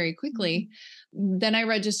own very quickly, then I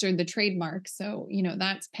registered the trademark. So,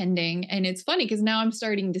 that's pending. And it's funny because now I'm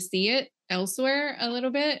starting to see it elsewhere a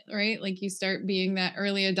little bit, right? Like you start being that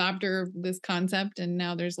early adopter of this concept. And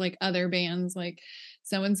now there's like other bands like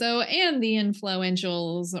so-and-so and the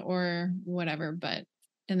influentials or whatever.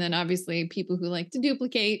 And then obviously people who like to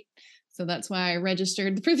duplicate. So that's why I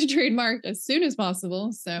registered for the trademark as soon as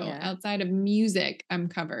possible. So outside of music, I'm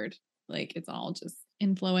covered. Like it's all just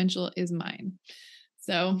influential is mine.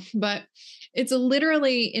 So, but it's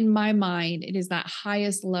literally in my mind, it is that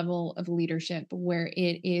highest level of leadership where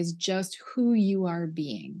it is just who you are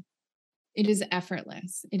being. It is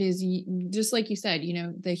effortless. It is just like you said,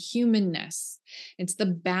 the humanness. It's the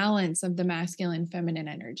balance of the masculine, feminine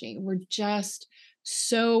energy. We're just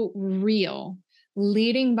so real,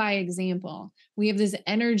 leading by example. We have this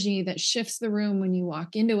energy that shifts the room when you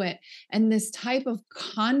walk into it, and this type of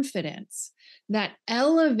confidence that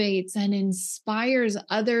elevates and inspires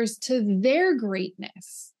others to their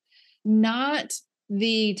greatness, not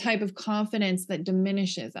the type of confidence that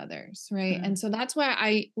diminishes others, right? And so that's why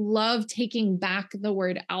I love taking back the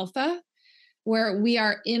word alpha, where we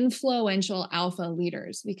are influential alpha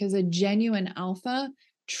leaders, because a genuine alpha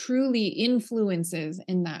truly influences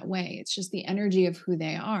in that way. It's just the energy of who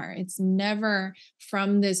they are. It's never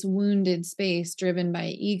from this wounded space driven by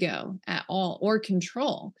ego at all, or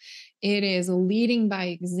control. It is leading by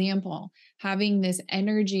example, having this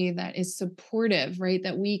energy that is supportive, right?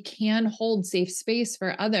 That we can hold safe space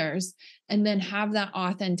for others, and then have that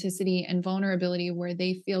authenticity and vulnerability where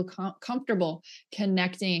they feel comfortable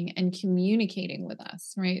connecting and communicating with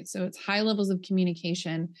us, right? So it's high levels of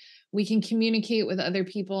communication. We can communicate with other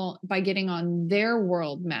people by getting on their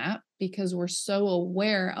world map because we're so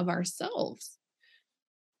aware of ourselves.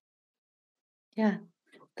 Yeah,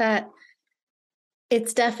 that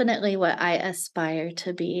it's definitely what I aspire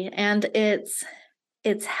to be. And it's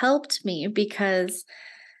helped me because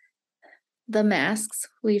the masks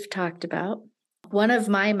we've talked about, one of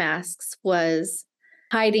my masks was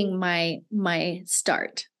hiding my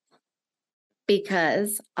start,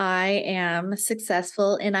 because I am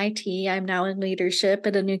successful in IT. I'm now in leadership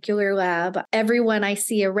at a nuclear lab. Everyone I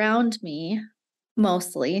see around me,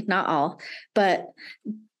 mostly, not all, but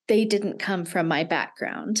they didn't come from my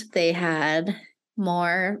background. They had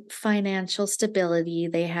more financial stability.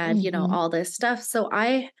 They had, all this stuff. So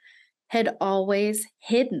I had always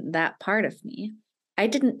hidden that part of me. I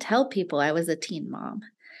didn't tell people I was a teen mom.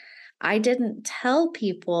 I didn't tell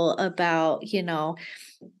people about,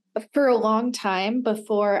 for a long time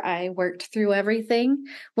before I worked through everything,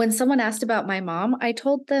 when someone asked about my mom, I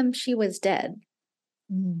told them she was dead,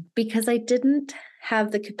 because I didn't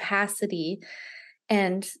have the capacity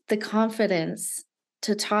and the confidence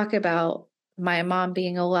to talk about my mom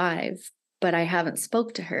being alive, but I haven't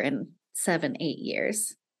spoke to her in 7-8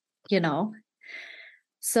 years,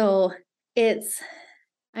 So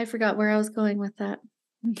I forgot where I was going with that.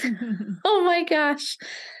 Oh my gosh.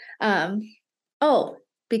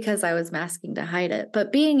 Because I was masking to hide it,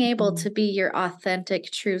 but being able to be your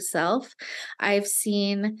authentic, true self. I've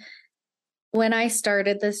seen, when I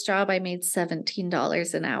started this job, I made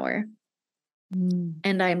 $17 an hour,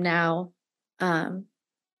 and I'm now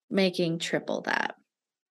making triple that,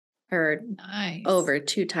 or over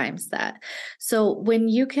 2 times that. So when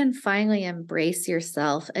you can finally embrace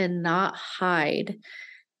yourself and not hide,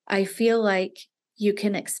 I feel like you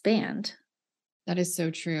can expand. That is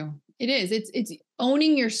so true. It is. It's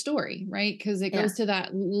owning your story, right? Because it goes to that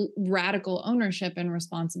radical ownership and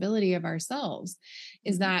responsibility of ourselves.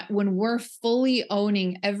 Is that when we're fully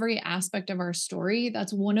owning every aspect of our story,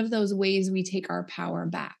 that's one of those ways we take our power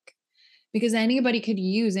back. Because anybody could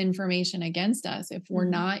use information against us if we're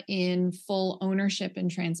not in full ownership and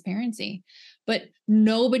transparency. But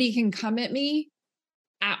nobody can come at me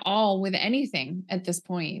at all with anything at this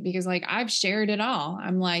point, because I've shared it all.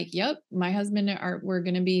 I'm like, yep, my husband we're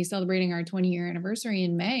going to be celebrating our 20-year anniversary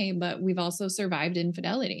in May, but we've also survived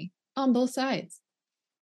infidelity on both sides.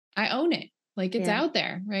 I own it. It's out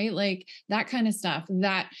there, right? That kind of stuff.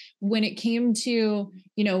 That when it came to,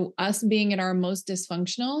 us being at our most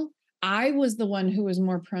dysfunctional, I was the one who was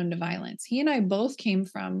more prone to violence. He and I both came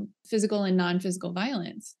from physical and non-physical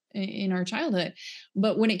violence in our childhood.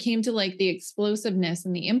 But when it came to the explosiveness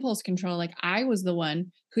and the impulse control, I was the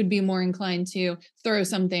one who'd be more inclined to throw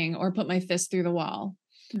something or put my fist through the wall,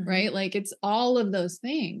 right? It's all of those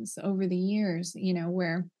things over the years,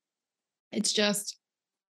 where it's just,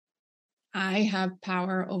 I have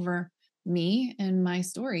power over me and my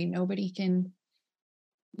story. Nobody can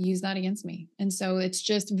use that against me. And so it's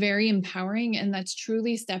just very empowering. And that's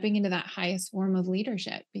truly stepping into that highest form of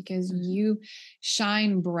leadership, because you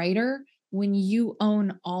shine brighter when you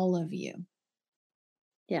own all of you.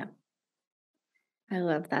 Yeah. I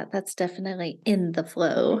love that. That's definitely in the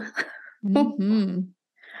flow.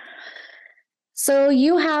 So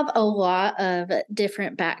you have a lot of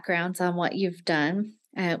different backgrounds on what you've done,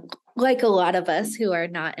 like a lot of us who are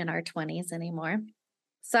not in our 20s anymore.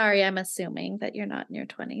 Sorry, I'm assuming that you're not in your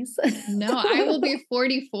 20s. No, I will be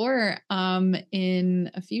 44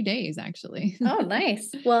 in a few days, actually. Oh,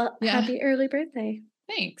 nice. Well, Yeah. happy early birthday.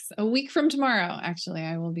 Thanks. A week from tomorrow, actually,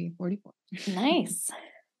 I will be 44. Nice.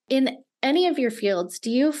 In any of your fields,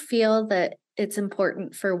 do you feel that it's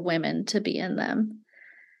important for women to be in them?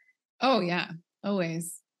 Oh yeah,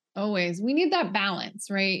 always. Always. We need that balance,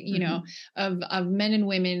 right? You know, of men and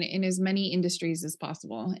women in as many industries as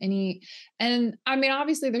possible. And I mean,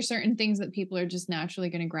 obviously there's certain things that people are just naturally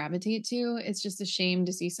going to gravitate to. It's just a shame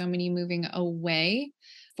to see so many moving away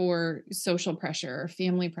for social pressure or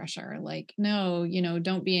family pressure. Like, no, you know,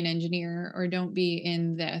 don't be an engineer or don't be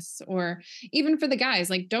in this, or even for the guys,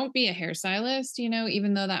 like, don't be a hairstylist, you know,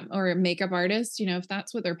 even though that, or a makeup artist, you know, if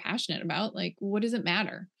that's what they're passionate about, like, what does it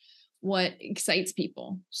matter? What excites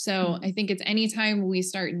people. So I think it's anytime we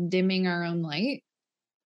start dimming our own light,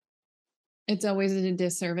 it's always a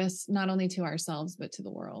disservice, not only to ourselves, but to the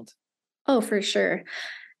world. Oh, for sure.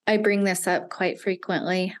 I bring this up quite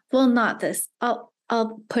frequently. Well, not this. I'll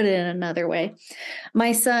put it in another way.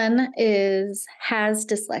 My son has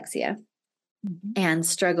dyslexia and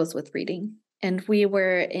struggles with reading. And we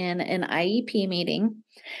were in an IEP meeting,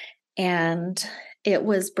 and it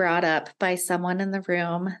was brought up by someone in the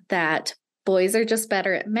room that boys are just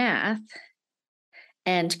better at math.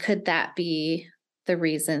 And could that be the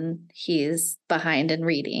reason he's behind in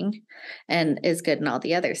reading and is good in all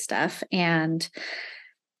the other stuff? And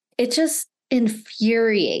it just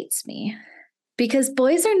infuriates me because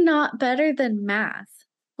boys are not better than math.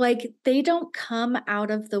 Like, they don't come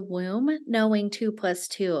out of the womb knowing 2 +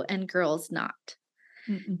 2 and girls not.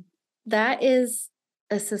 That is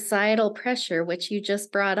a societal pressure, which you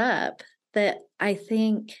just brought up, that I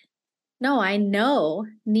think, no, I know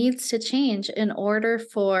needs to change in order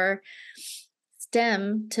for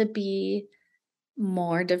STEM to be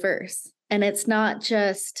more diverse. And it's not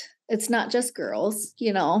just girls,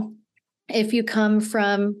 you know. If you come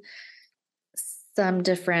from some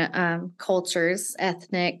different cultures,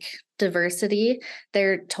 ethnic diversity,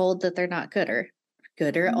 they're told that they're not gooder.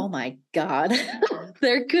 Oh my God.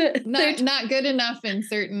 They're good. Not good enough in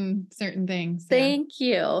certain things. Thank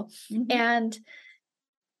you. And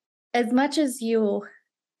as much as you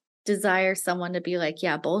desire someone to be like,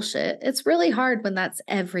 yeah, bullshit, it's really hard when that's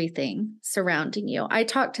everything surrounding you. I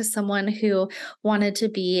talked to someone who wanted to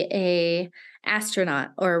be a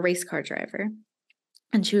astronaut or a race car driver,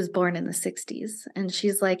 and she was born in the 60s. And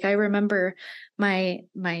she's like, I remember my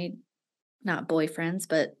not boyfriends,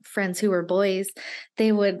 but friends who were boys,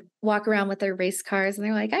 they would walk around with their race cars and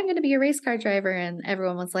they're like, I'm going to be a race car driver. And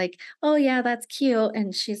everyone was like, oh yeah, that's cute.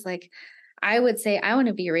 And she's like, I would say, I want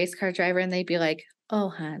to be a race car driver. And they'd be like, oh,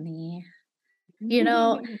 honey, you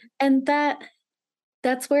know, and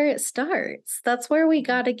that's where it starts. That's where we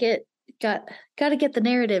got to get the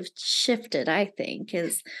narrative shifted, I think,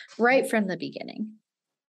 is right from the beginning.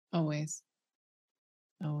 Always.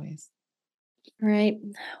 Right.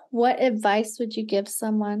 What advice would you give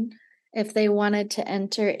someone if they wanted to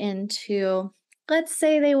enter into, let's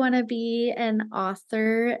say they want to be an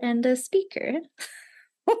author and a speaker?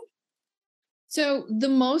 So the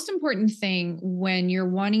most important thing when you're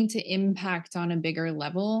wanting to impact on a bigger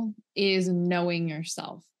level is knowing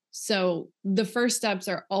yourself. So the first steps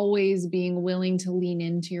are always being willing to lean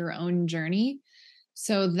into your own journey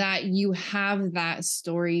so that you have that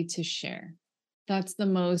story to share. That's the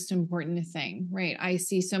most important thing, right? I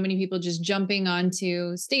see so many people just jumping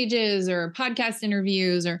onto stages or podcast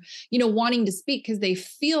interviews or, you know, wanting to speak because they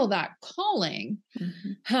feel that calling.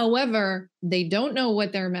 However, they don't know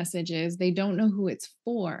what their message is. They don't know who it's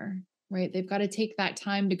for, right? They've got to take that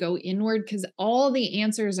time to go inward because all the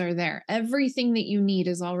answers are there. Everything that you need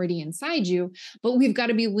is already inside you, but we've got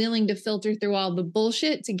to be willing to filter through all the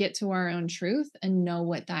bullshit to get to our own truth and know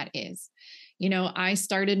what that is. You know, I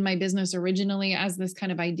started my business originally as this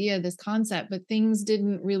kind of idea, this concept, but things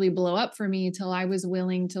didn't really blow up for me until I was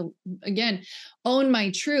willing to, again, own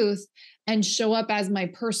my truth and show up as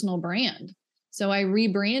my personal brand. So I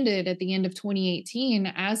rebranded at the end of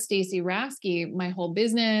 2018 as Stacy Raske, my whole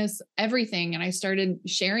business, everything. And I started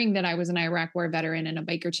sharing that I was an Iraq war veteran and a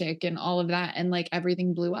biker chick and all of that. And like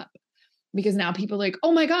everything blew up because now people are like,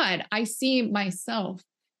 oh my God, I see myself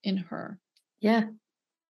in her. Yeah.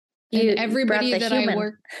 And everybody that I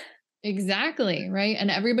work, exactly, right? And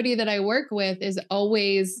everybody that I work with is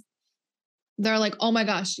always, they're like, oh my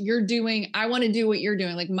gosh, I want to do what you're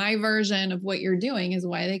doing. Like my version of what you're doing is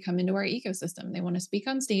why they come into our ecosystem. They want to speak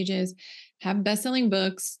on stages, have best-selling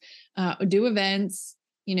books, do events,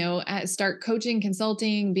 you know, start coaching,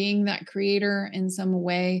 consulting, being that creator in some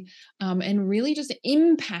way, and really just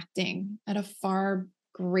impacting at a far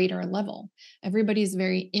greater level. Everybody's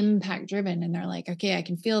very impact driven, and they're like, okay, I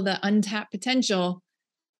can feel the untapped potential.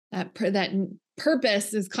 That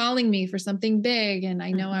purpose is calling me for something big, and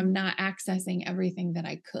I know I'm not accessing everything that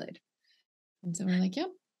I could. And so we're like, yep,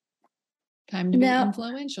 time to be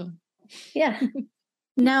influential. Yeah.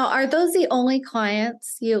 Now, are those the only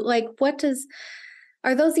clients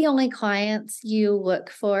are those the only clients you look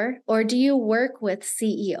for? Or do you work with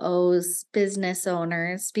CEOs, business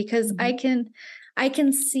owners? Because I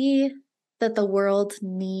can see that the world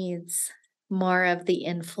needs more of the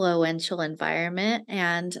influential environment.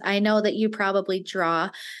 And I know that you probably draw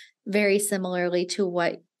very similarly to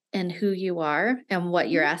what and who you are and what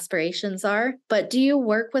your aspirations are. But do you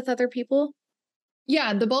work with other people?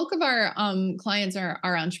 Yeah, the bulk of our clients are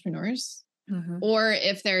entrepreneurs, or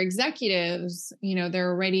if they're executives,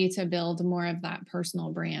 they're ready to build more of that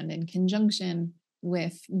personal brand in conjunction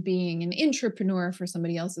with being an intrapreneur for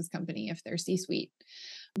somebody else's company if they're C-suite.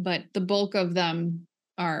 But the bulk of them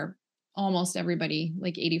are almost everybody,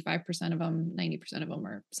 like 85% of them, 90% of them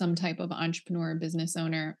are some type of entrepreneur, business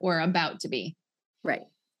owner, or about to be. Right.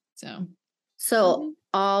 So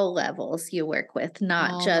all levels you work with,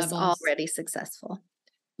 not all just levels. already successful.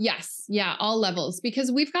 Yes. Yeah. All levels,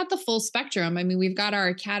 because we've got the full spectrum. I mean, we've got our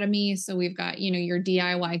academy. So we've got, your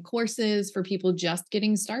DIY courses for people just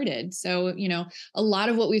getting started. So, a lot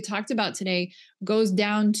of what we've talked about today goes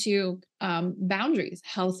down to boundaries,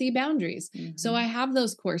 healthy boundaries. So I have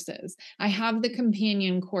those courses. I have the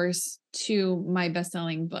companion course to my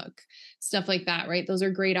best-selling book, stuff like that, right? Those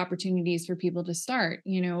are great opportunities for people to start,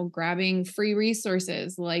 grabbing free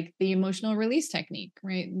resources like the emotional release technique,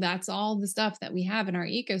 right? That's all the stuff that we have in our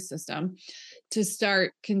ecosystem to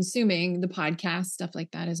start consuming the podcast, stuff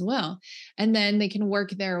like that as well. And then they can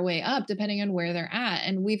work their way up depending on where they're at.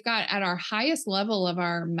 And we've got at our highest level of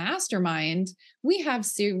our mastermind, we have,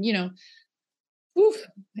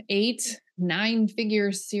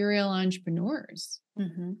 8-9-figure serial entrepreneurs,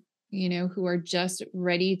 who are just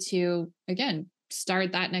ready to, again,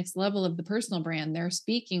 start that next level of the personal brand. They're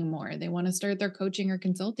speaking more. They want to start their coaching or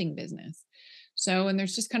consulting business. So, and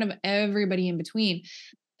there's just kind of everybody in between.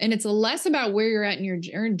 And it's less about where you're at in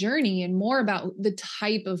your journey and more about the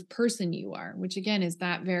type of person you are, which again is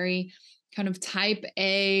that very kind of type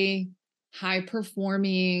A, high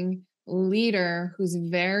performing leader who's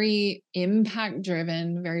very impact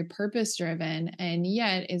driven, very purpose driven, and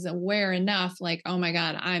yet is aware enough like, oh my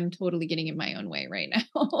God, I'm totally getting in my own way right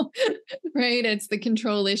now. Right? It's the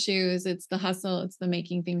control issues, it's the hustle, it's the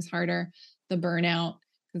making things harder, the burnout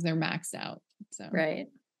because they're maxed out. So, right.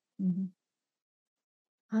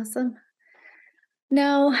 Awesome.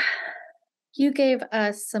 Now, you gave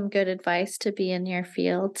us some good advice to be in your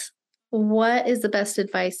field. What is the best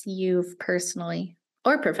advice you've personally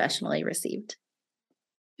or professionally received?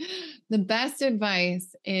 The best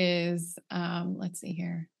advice is, let's see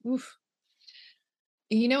here. Oof.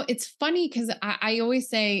 It's funny because I always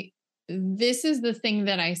say, this is the thing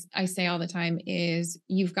that I say all the time is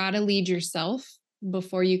you've got to lead yourself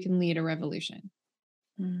before you can lead a revolution.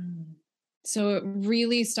 So it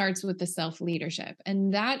really starts with the self-leadership.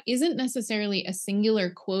 And that isn't necessarily a singular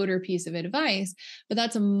quote or piece of advice, but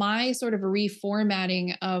that's my sort of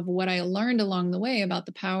reformatting of what I learned along the way about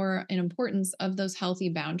the power and importance of those healthy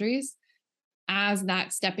boundaries as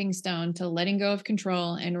that stepping stone to letting go of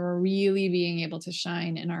control and really being able to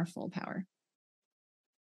shine in our full power.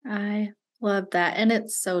 I love that. And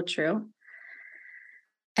it's so true.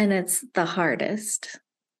 And it's the hardest.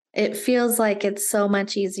 It feels like it's so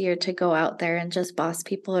much easier to go out there and just boss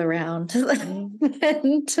people around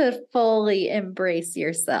than to fully embrace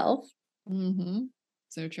yourself.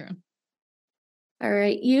 So true. All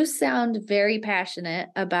right. You sound very passionate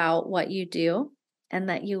about what you do and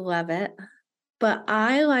that you love it. But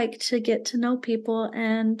I like to get to know people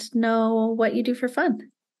and know what you do for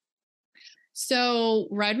fun. So,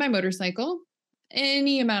 ride my motorcycle.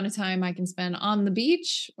 Any amount of time I can spend on the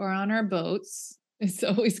beach or on our boats. It's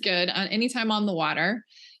always good. Anytime on the water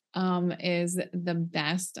is the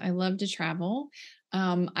best. I love to travel.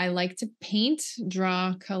 I like to paint,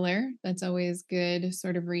 draw, color. That's always good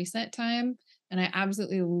sort of reset time. And I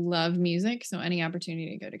absolutely love music. So any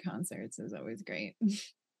opportunity to go to concerts is always great.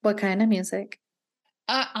 What kind of music?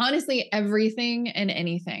 Honestly, everything and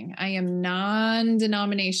anything. I am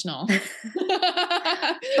non-denominational.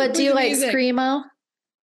 But do you like screamo?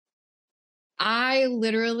 I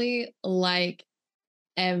literally like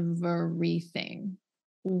everything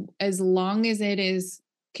as long as it is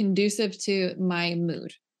conducive to my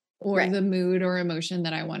mood. or Right. the mood or emotion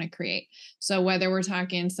that I want to create. So whether we're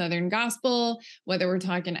talking Southern gospel, whether we're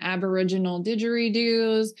talking Aboriginal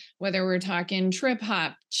didgeridoos, whether we're talking trip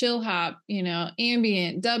hop, chill hop,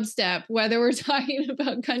 ambient, dubstep, whether we're talking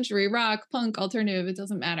about country, rock, punk, alternative, it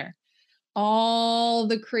doesn't matter. All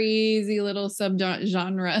the crazy little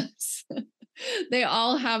subgenres, they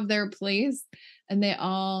all have their place. And they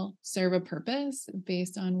all serve a purpose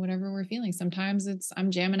based on whatever we're feeling. Sometimes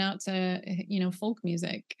I'm jamming out to, folk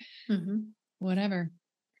music, whatever.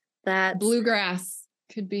 That's bluegrass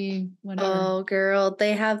could be whatever. Oh, girl,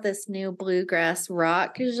 they have this new bluegrass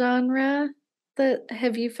rock genre.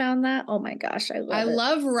 Have you found that? Oh my gosh, I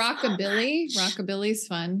love rockabilly. Rockabilly's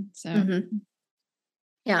fun. So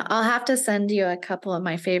yeah, I'll have to send you a couple of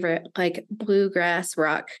my favorite like bluegrass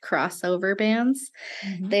rock crossover bands.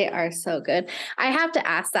 They are so good. I have to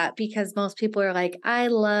ask that because most people are like, I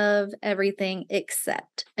love everything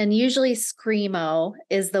except. And usually screamo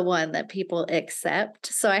is the one that people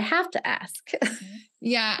accept. So I have to ask.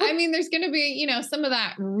 Yeah. I mean, there's going to be, some of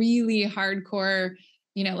that really hardcore,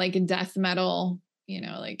 like death metal,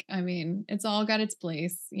 it's all got its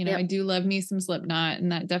place. I do love me some Slipknot,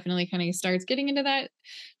 and that definitely kind of starts getting into that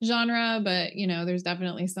genre. But, there's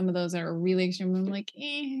definitely some of those that are really extreme. I'm like,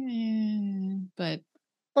 but.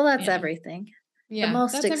 Well, that's everything. Yeah. The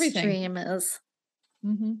most that's extreme everything. is.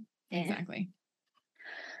 Exactly.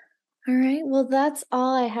 All right. Well, that's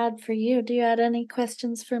all I had for you. Do you have any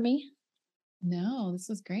questions for me? No, this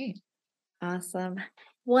was great. Awesome.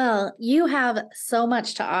 Well, you have so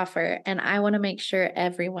much to offer, and I want to make sure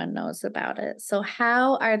everyone knows about it. So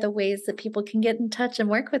how are the ways that people can get in touch and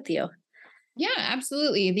work with you? Yeah,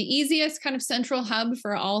 absolutely. The easiest kind of central hub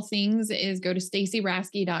for all things is go to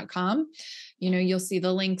stacyraske.com. You'll see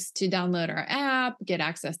the links to download our app, get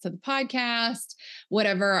access to the podcast,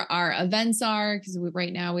 whatever our events are, because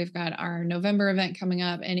right now we've got our November event coming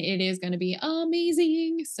up and it is going to be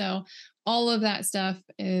amazing. So all of that stuff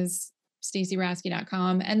is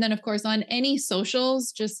stacyraske.com. And then of course on any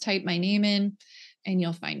socials, just type my name in and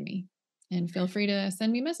you'll find me, and feel free to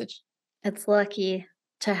send me a message. It's lucky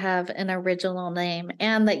to have an original name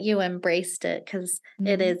and that you embraced it, because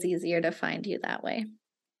it is easier to find you that way.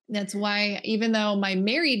 That's why, even though my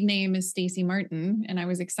married name is Stacy Martin and I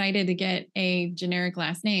was excited to get a generic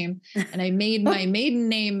last name, and I made my maiden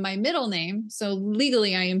name my middle name. So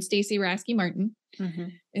legally I am Stacy Raske Martin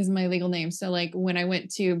is my legal name. So like when I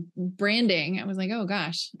went to branding, I was like, oh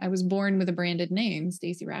gosh, I was born with a branded name,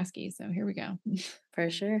 Stacy Raske. So here we go.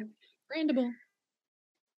 For sure. Brandable.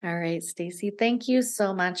 All right, Stacy, thank you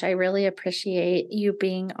so much. I really appreciate you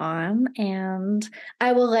being on, and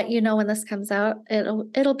I will let you know when this comes out.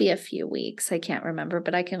 It'll be a few weeks. I can't remember,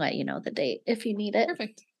 but I can let you know the date if you need it.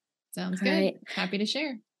 Perfect. Sounds All good. right. Happy to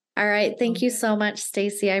share. All right. Thank you so much,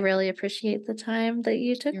 Stacy. I really appreciate the time that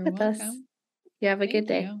you took with us. You have a good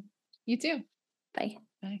day. You too. Bye.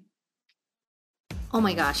 Bye. Oh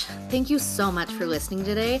my gosh, thank you so much for listening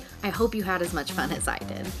today. I hope you had as much fun as I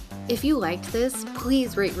did. If you liked this,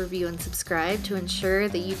 please rate, review, and subscribe to ensure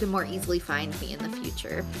that you can more easily find me in the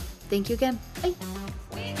future. Thank you again. Bye.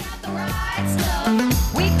 We got the right stuff.